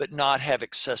 but not have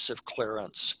excessive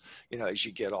clearance, you know, as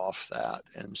you get off that.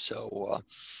 And so,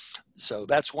 so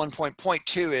that's one point. Point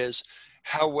two is,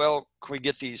 how well can we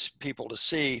get these people to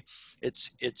see,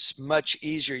 it's much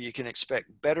easier. You can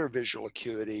expect better visual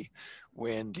acuity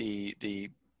when the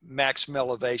maximum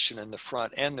elevation in the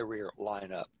front and the rear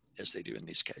line up as they do in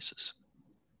these cases.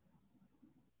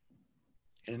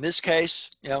 And in this case,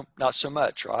 not so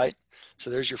much, right? So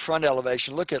there's your front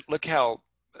elevation. Look how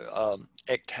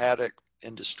ectatic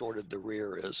and distorted the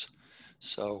rear is.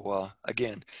 So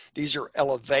again, these are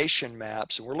elevation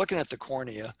maps, and we're looking at the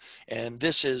cornea, and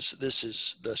this is the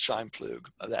Scheimpflug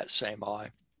of that same eye.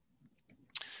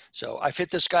 So I fit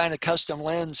this guy in a custom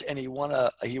lens, and he won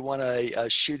a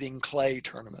shooting clay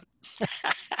tournament.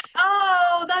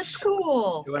 Oh, that's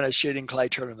cool. He won a shooting clay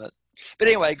tournament. But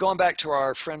anyway, going back to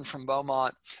our friend from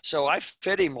Beaumont, so I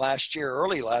fit him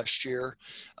early last year,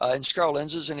 in Scleral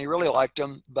lenses, and he really liked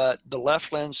them, but the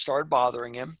left lens started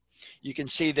bothering him. You can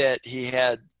see that he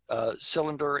had a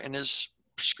cylinder in his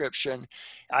prescription.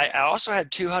 I also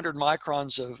had 200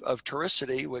 microns of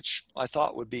toricity, which I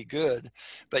thought would be good,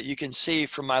 but you can see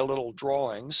from my little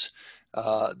drawings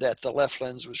that the left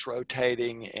lens was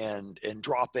rotating and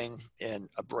dropping and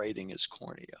abrading his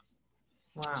cornea.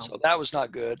 Wow. So that was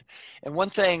not good. And one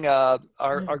thing, our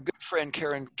good friend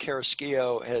Karen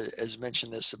Carrasquillo has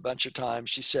mentioned this a bunch of times.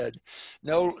 She said,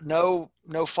 no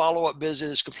follow-up visit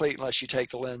is complete unless you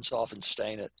take the lens off and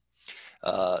stain it.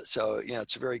 So,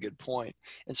 it's a very good point.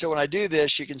 And so when I do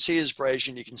this, you can see his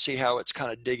abrasion. You can see how it's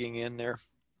kind of digging in there.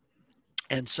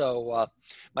 And so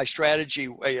my strategy,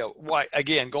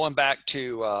 again, going back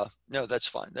to, no, that's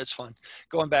fine. That's fine.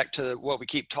 Going back to what we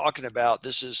keep talking about,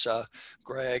 this is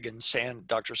Greg and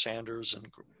Dr. Sanders and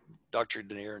Dr.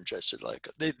 Denier and Jesse.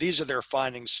 These are their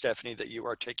findings, Stephanie, that you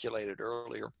articulated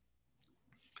earlier.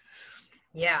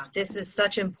 Yeah, this is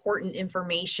such important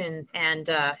information, and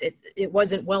it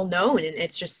wasn't well known, and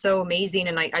it's just so amazing.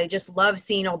 And I just love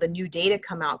seeing all the new data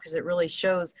come out, because it really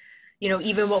shows,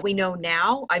 even what we know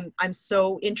now. I'm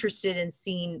so interested in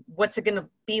seeing what's it going to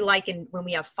be like when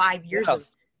we have 5 years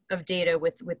of data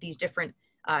with these different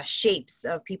shapes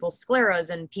of people's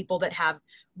scleras, and people that have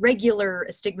regular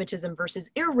astigmatism versus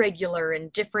irregular,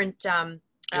 and different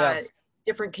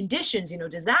different conditions.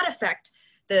 Does that affect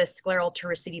the scleral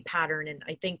toricity pattern? And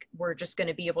I think we're just going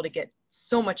to be able to get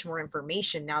so much more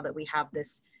information now that we have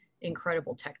this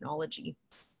incredible technology.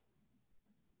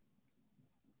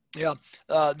 Yeah,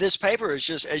 this paper is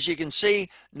just, as you can see,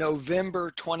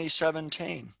 November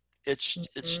 2017.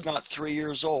 It's not 3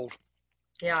 years old.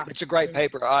 Yeah, it's a great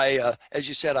paper. As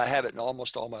you said, I have it in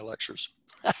almost all my lectures.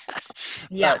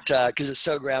 Yeah, because it's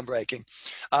so groundbreaking.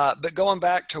 But going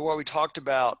back to what we talked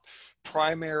about,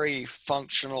 primary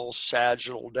functional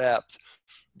sagittal depth,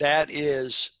 that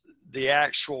is the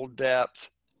actual depth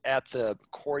at the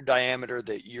core diameter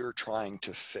that you're trying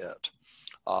to fit,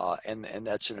 and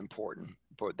that's an important.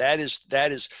 That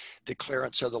is the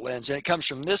clearance of the lens, and it comes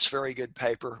from this very good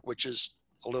paper, which is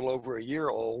a little over a year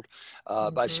old,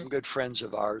 by some good friends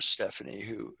of ours, Stephanie,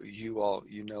 who all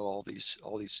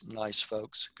these nice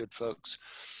folks, good folks,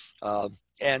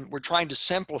 and we're trying to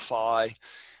simplify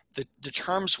the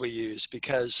terms we use,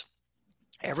 because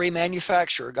every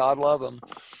manufacturer, God love them,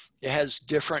 it has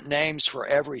different names for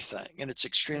everything, and it's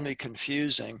extremely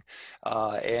confusing.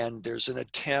 And there's an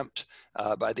attempt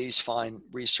by these fine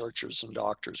researchers and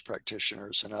doctors,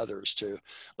 practitioners, and others to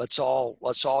let's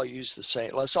all use the same.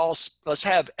 Let's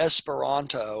have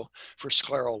Esperanto for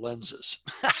scleral lenses.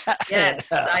 Yes,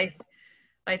 I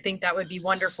think that would be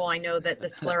wonderful. I know that the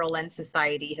Scleral Lens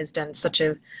Society has done such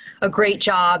a great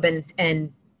job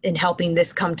and in helping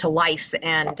this come to life.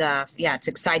 And yeah, it's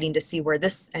exciting to see where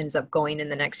this ends up going in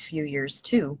the next few years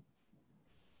too.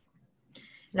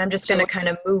 And I'm just going to kind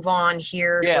of move on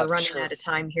here. Yeah, we're running out of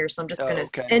time here. So I'm just going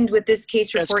to end with this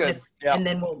case report, and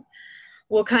then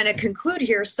we'll kind of conclude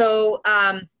here. So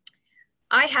I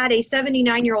had a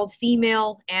 79-year-old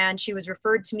female, and she was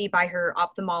referred to me by her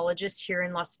ophthalmologist here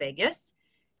in Las Vegas.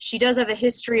 She does have a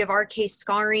history of RK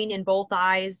scarring in both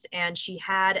eyes, and she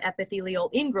had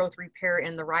epithelial ingrowth repair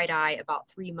in the right eye about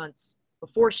 3 months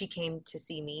before she came to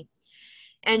see me.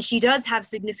 And she does have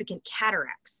significant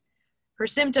cataracts. Her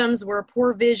symptoms were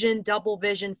poor vision, double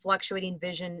vision, fluctuating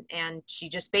vision, and she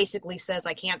just basically says,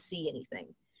 I can't see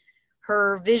anything.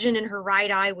 Her vision in her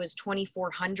right eye was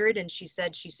 2400, and she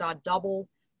said she saw double.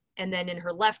 And then in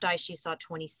her left eye, she saw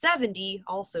 2070,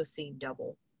 also seeing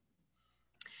double.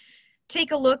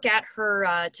 Take a look at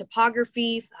her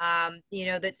topography.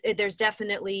 There's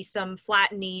definitely some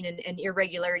flattening and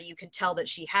irregularity. You can tell that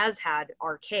she has had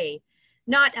RK.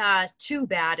 Not too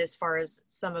bad as far as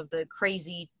some of the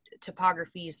crazy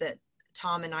topographies that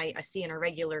Tom and I see in our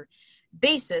regular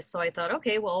basis. So I thought,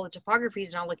 okay, well, the topography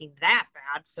is not looking that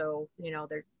bad. So, you know,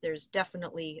 there's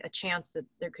definitely a chance that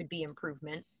there could be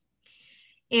improvement.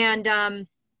 And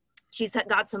she's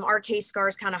got some RK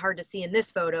scars, kind of hard to see in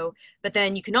this photo, but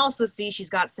then you can also see she's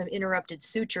got some interrupted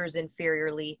sutures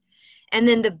inferiorly. And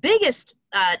then the biggest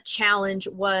challenge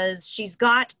was she's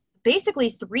got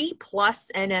basically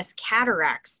 3+ NS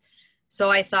cataracts. So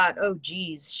I thought, oh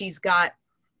geez, she's got,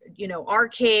 you know,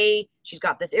 RK, she's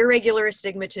got this irregular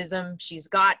astigmatism, she's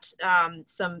got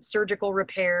some surgical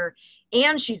repair,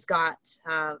 and she's got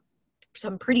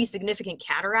some pretty significant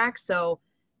cataracts. So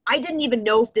I didn't even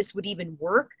know if this would even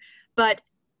work, but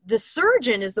the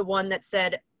surgeon is the one that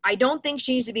said, I don't think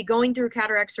she needs to be going through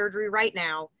cataract surgery right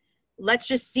now. Let's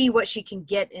just see what she can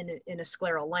get in a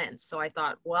scleral lens. So I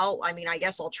thought, well, I mean, I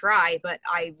guess I'll try, but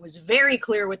I was very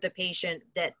clear with the patient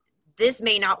that this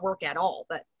may not work at all.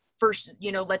 But first,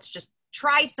 you know, let's just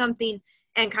try something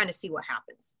and kind of see what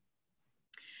happens.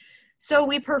 So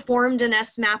we performed an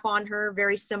S-map on her,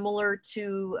 very similar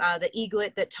to the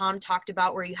eaglet that Tom talked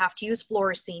about, where you have to use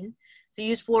fluorescein. So you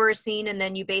use fluorescein, and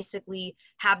then you basically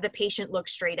have the patient look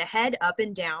straight ahead, up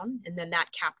and down, and then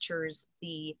that captures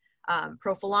the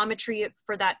profilometry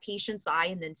for that patient's eye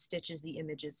and then stitches the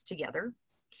images together.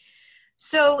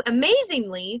 So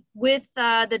amazingly, with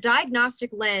the diagnostic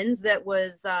lens that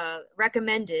was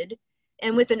recommended,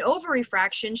 and with an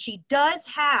over-refraction, she does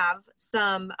have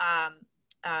some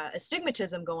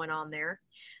astigmatism going on there,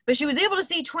 but she was able to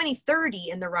see 20/30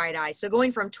 in the right eye. So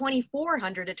going from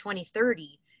 2400 to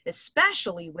 20/30,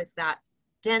 especially with that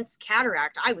dense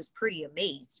cataract, I was pretty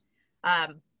amazed.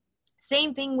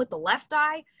 Same thing with the left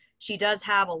eye. She does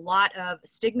have a lot of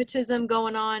astigmatism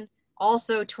going on,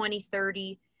 also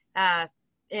 20/30,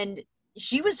 and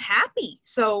she was happy.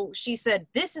 So she said,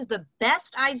 this is the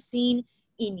best I've seen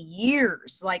in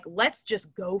years. Like, let's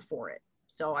just go for it.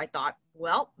 So I thought,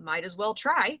 well, might as well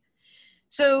try.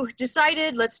 So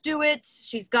decided, let's do it.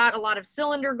 She's got a lot of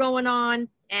cylinder going on.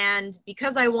 And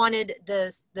because I wanted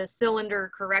the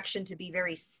cylinder correction to be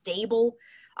very stable,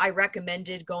 I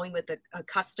recommended going with a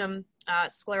custom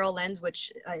scleral lens,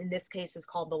 which in this case is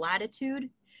called the Latitude.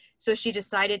 So she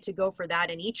decided to go for that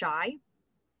in each eye.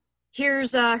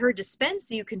 Here's her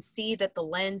dispense. You can see that the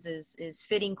lens is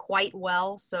fitting quite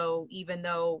well. So even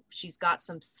though she's got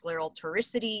some scleral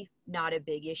toricity, not a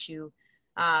big issue.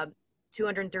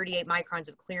 238 microns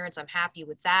of clearance, I'm happy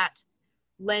with that.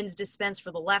 Lens dispense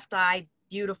for the left eye,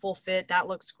 beautiful fit, that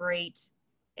looks great.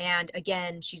 And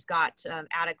again, she's got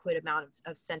adequate amount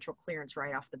of central clearance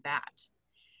right off the bat.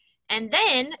 And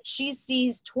then she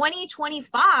sees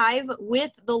 20/25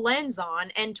 with the lens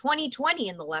on and 20/20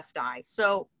 in the left eye.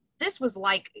 So this was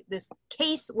like this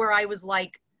case where I was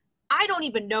like, I don't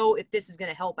even know if this is going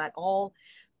to help at all,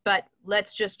 but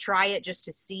let's just try it just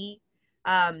to see.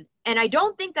 And I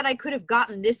don't think that I could have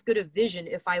gotten this good of vision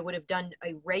if I would have done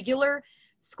a regular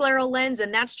scleral lens.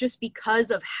 And that's just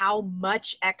because of how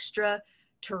much extra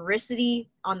toricity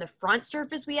on the front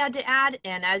surface we had to add.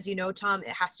 And as you know, Tom, it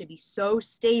has to be so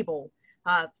stable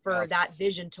for that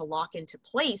vision to lock into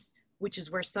place, which is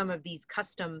where some of these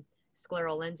custom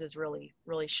scleral lenses really,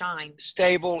 really shine.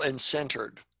 Stable and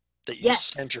centered, that you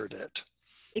centered it.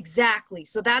 Exactly.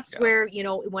 So that's where, you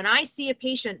know, when I see a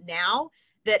patient now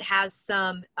that has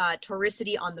some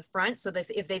toricity on the front, so that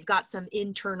if they've got some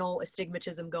internal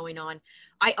astigmatism going on,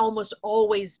 I almost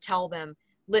always tell them,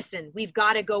 listen, we've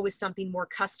got to go with something more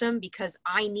custom because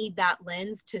I need that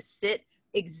lens to sit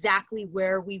exactly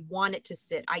where we want it to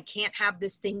sit. I can't have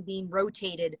this thing being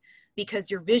rotated because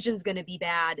your vision's going to be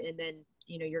bad and then,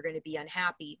 you know, you're going to be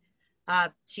unhappy.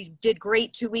 She did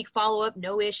great 2-week follow-up,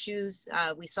 no issues.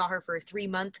 We saw her for 3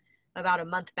 months, about a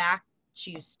month back.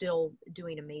 She's still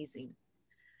doing amazing.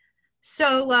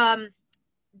 So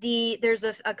there's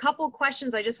a couple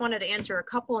questions. I just wanted to answer a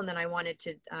couple and then I wanted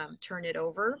to turn it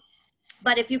over.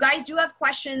 But if you guys do have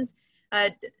questions,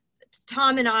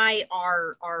 Tom and I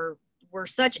we're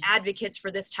such advocates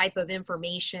for this type of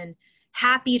information.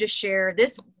 Happy to share.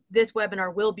 This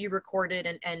webinar will be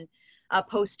recorded and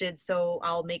posted, so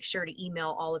I'll make sure to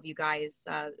email all of you guys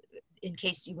in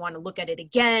case you want to look at it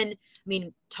again. I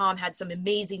mean, Tom had some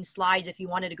amazing slides if you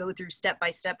wanted to go through step by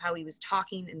step how he was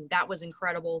talking, and that was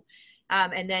incredible.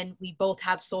 And then we both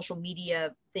have social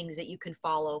media things that you can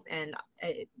follow, and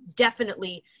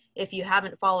definitely, if you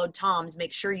haven't followed Tom's,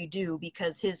 make sure you do,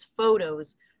 because his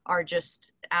photos are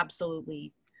just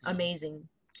absolutely amazing.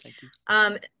 Thank you.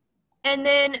 And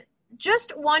then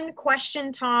just one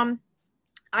question, Tom.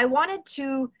 I wanted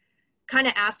to kind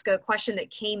of ask a question that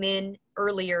came in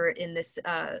earlier in this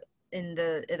in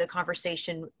the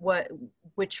conversation,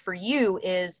 which for you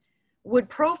is, would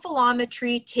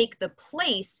profilometry take the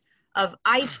place of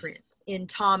eye print in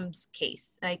Tom's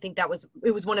case. I think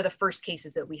it was one of the first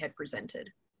cases that we had presented.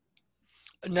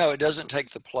 No, it doesn't take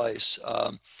the place.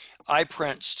 Eye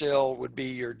print still would be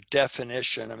your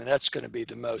definition. I mean, that's going to be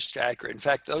the most accurate. In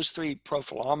fact, those 3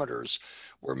 profilometers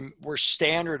were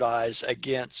standardized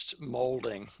against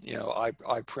molding,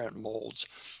 eye print molds.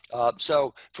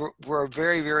 So for a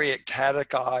very, very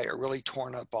ectatic eye, a really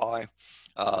torn up eye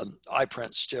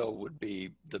print still would be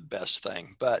the best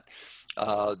thing. But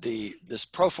this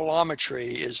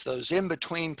profilometry is those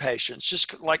in-between patients,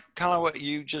 just like kind of what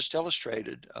you just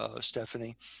illustrated,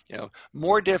 Stephanie.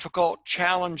 More difficult,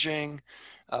 challenging,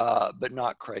 but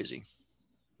not crazy.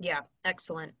 Yeah,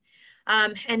 excellent.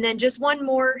 And then just one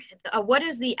more, what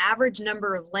is the average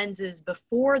number of lenses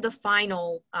before the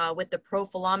final with the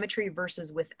profilometry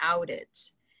versus without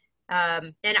it?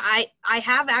 And I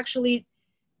have actually,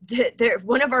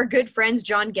 one of our good friends,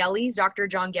 Dr.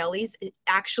 John Gellies,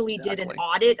 actually did an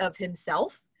audit of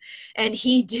himself. And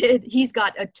he's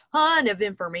got a ton of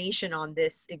information on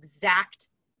this exact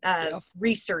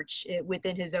research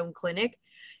within his own clinic.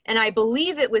 And I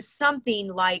believe it was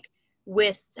something like,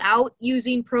 without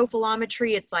using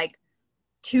profilometry, it's like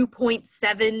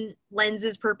 2.7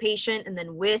 lenses per patient. And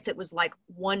then with, it was like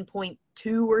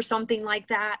 1.2 or something like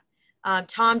that.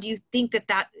 Tom, do you think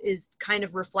that is kind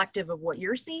of reflective of what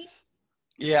you're seeing?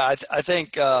 Yeah, I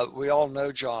think we all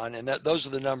know John, and those are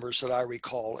the numbers that I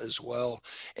recall as well.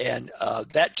 And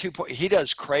that he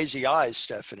does crazy eyes,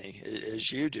 Stephanie,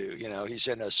 as you do. He's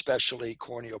in a specialty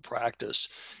corneal practice,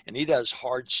 and he does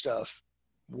hard stuff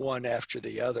one after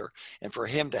the other. And for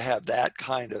him to have that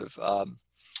kind of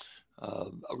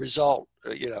a result,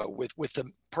 with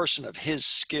the person of his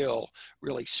skill,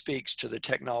 really speaks to the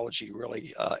technology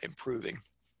really improving.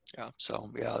 Yeah. So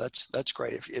yeah, that's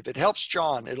great. If it helps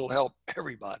John, it'll help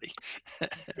everybody.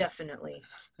 Definitely.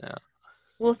 Yeah.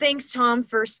 Well, thanks, Tom,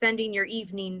 for spending your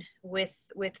evening with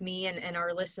me and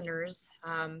our listeners.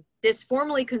 This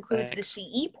formally concludes the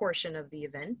CE portion of the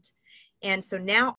event. And so now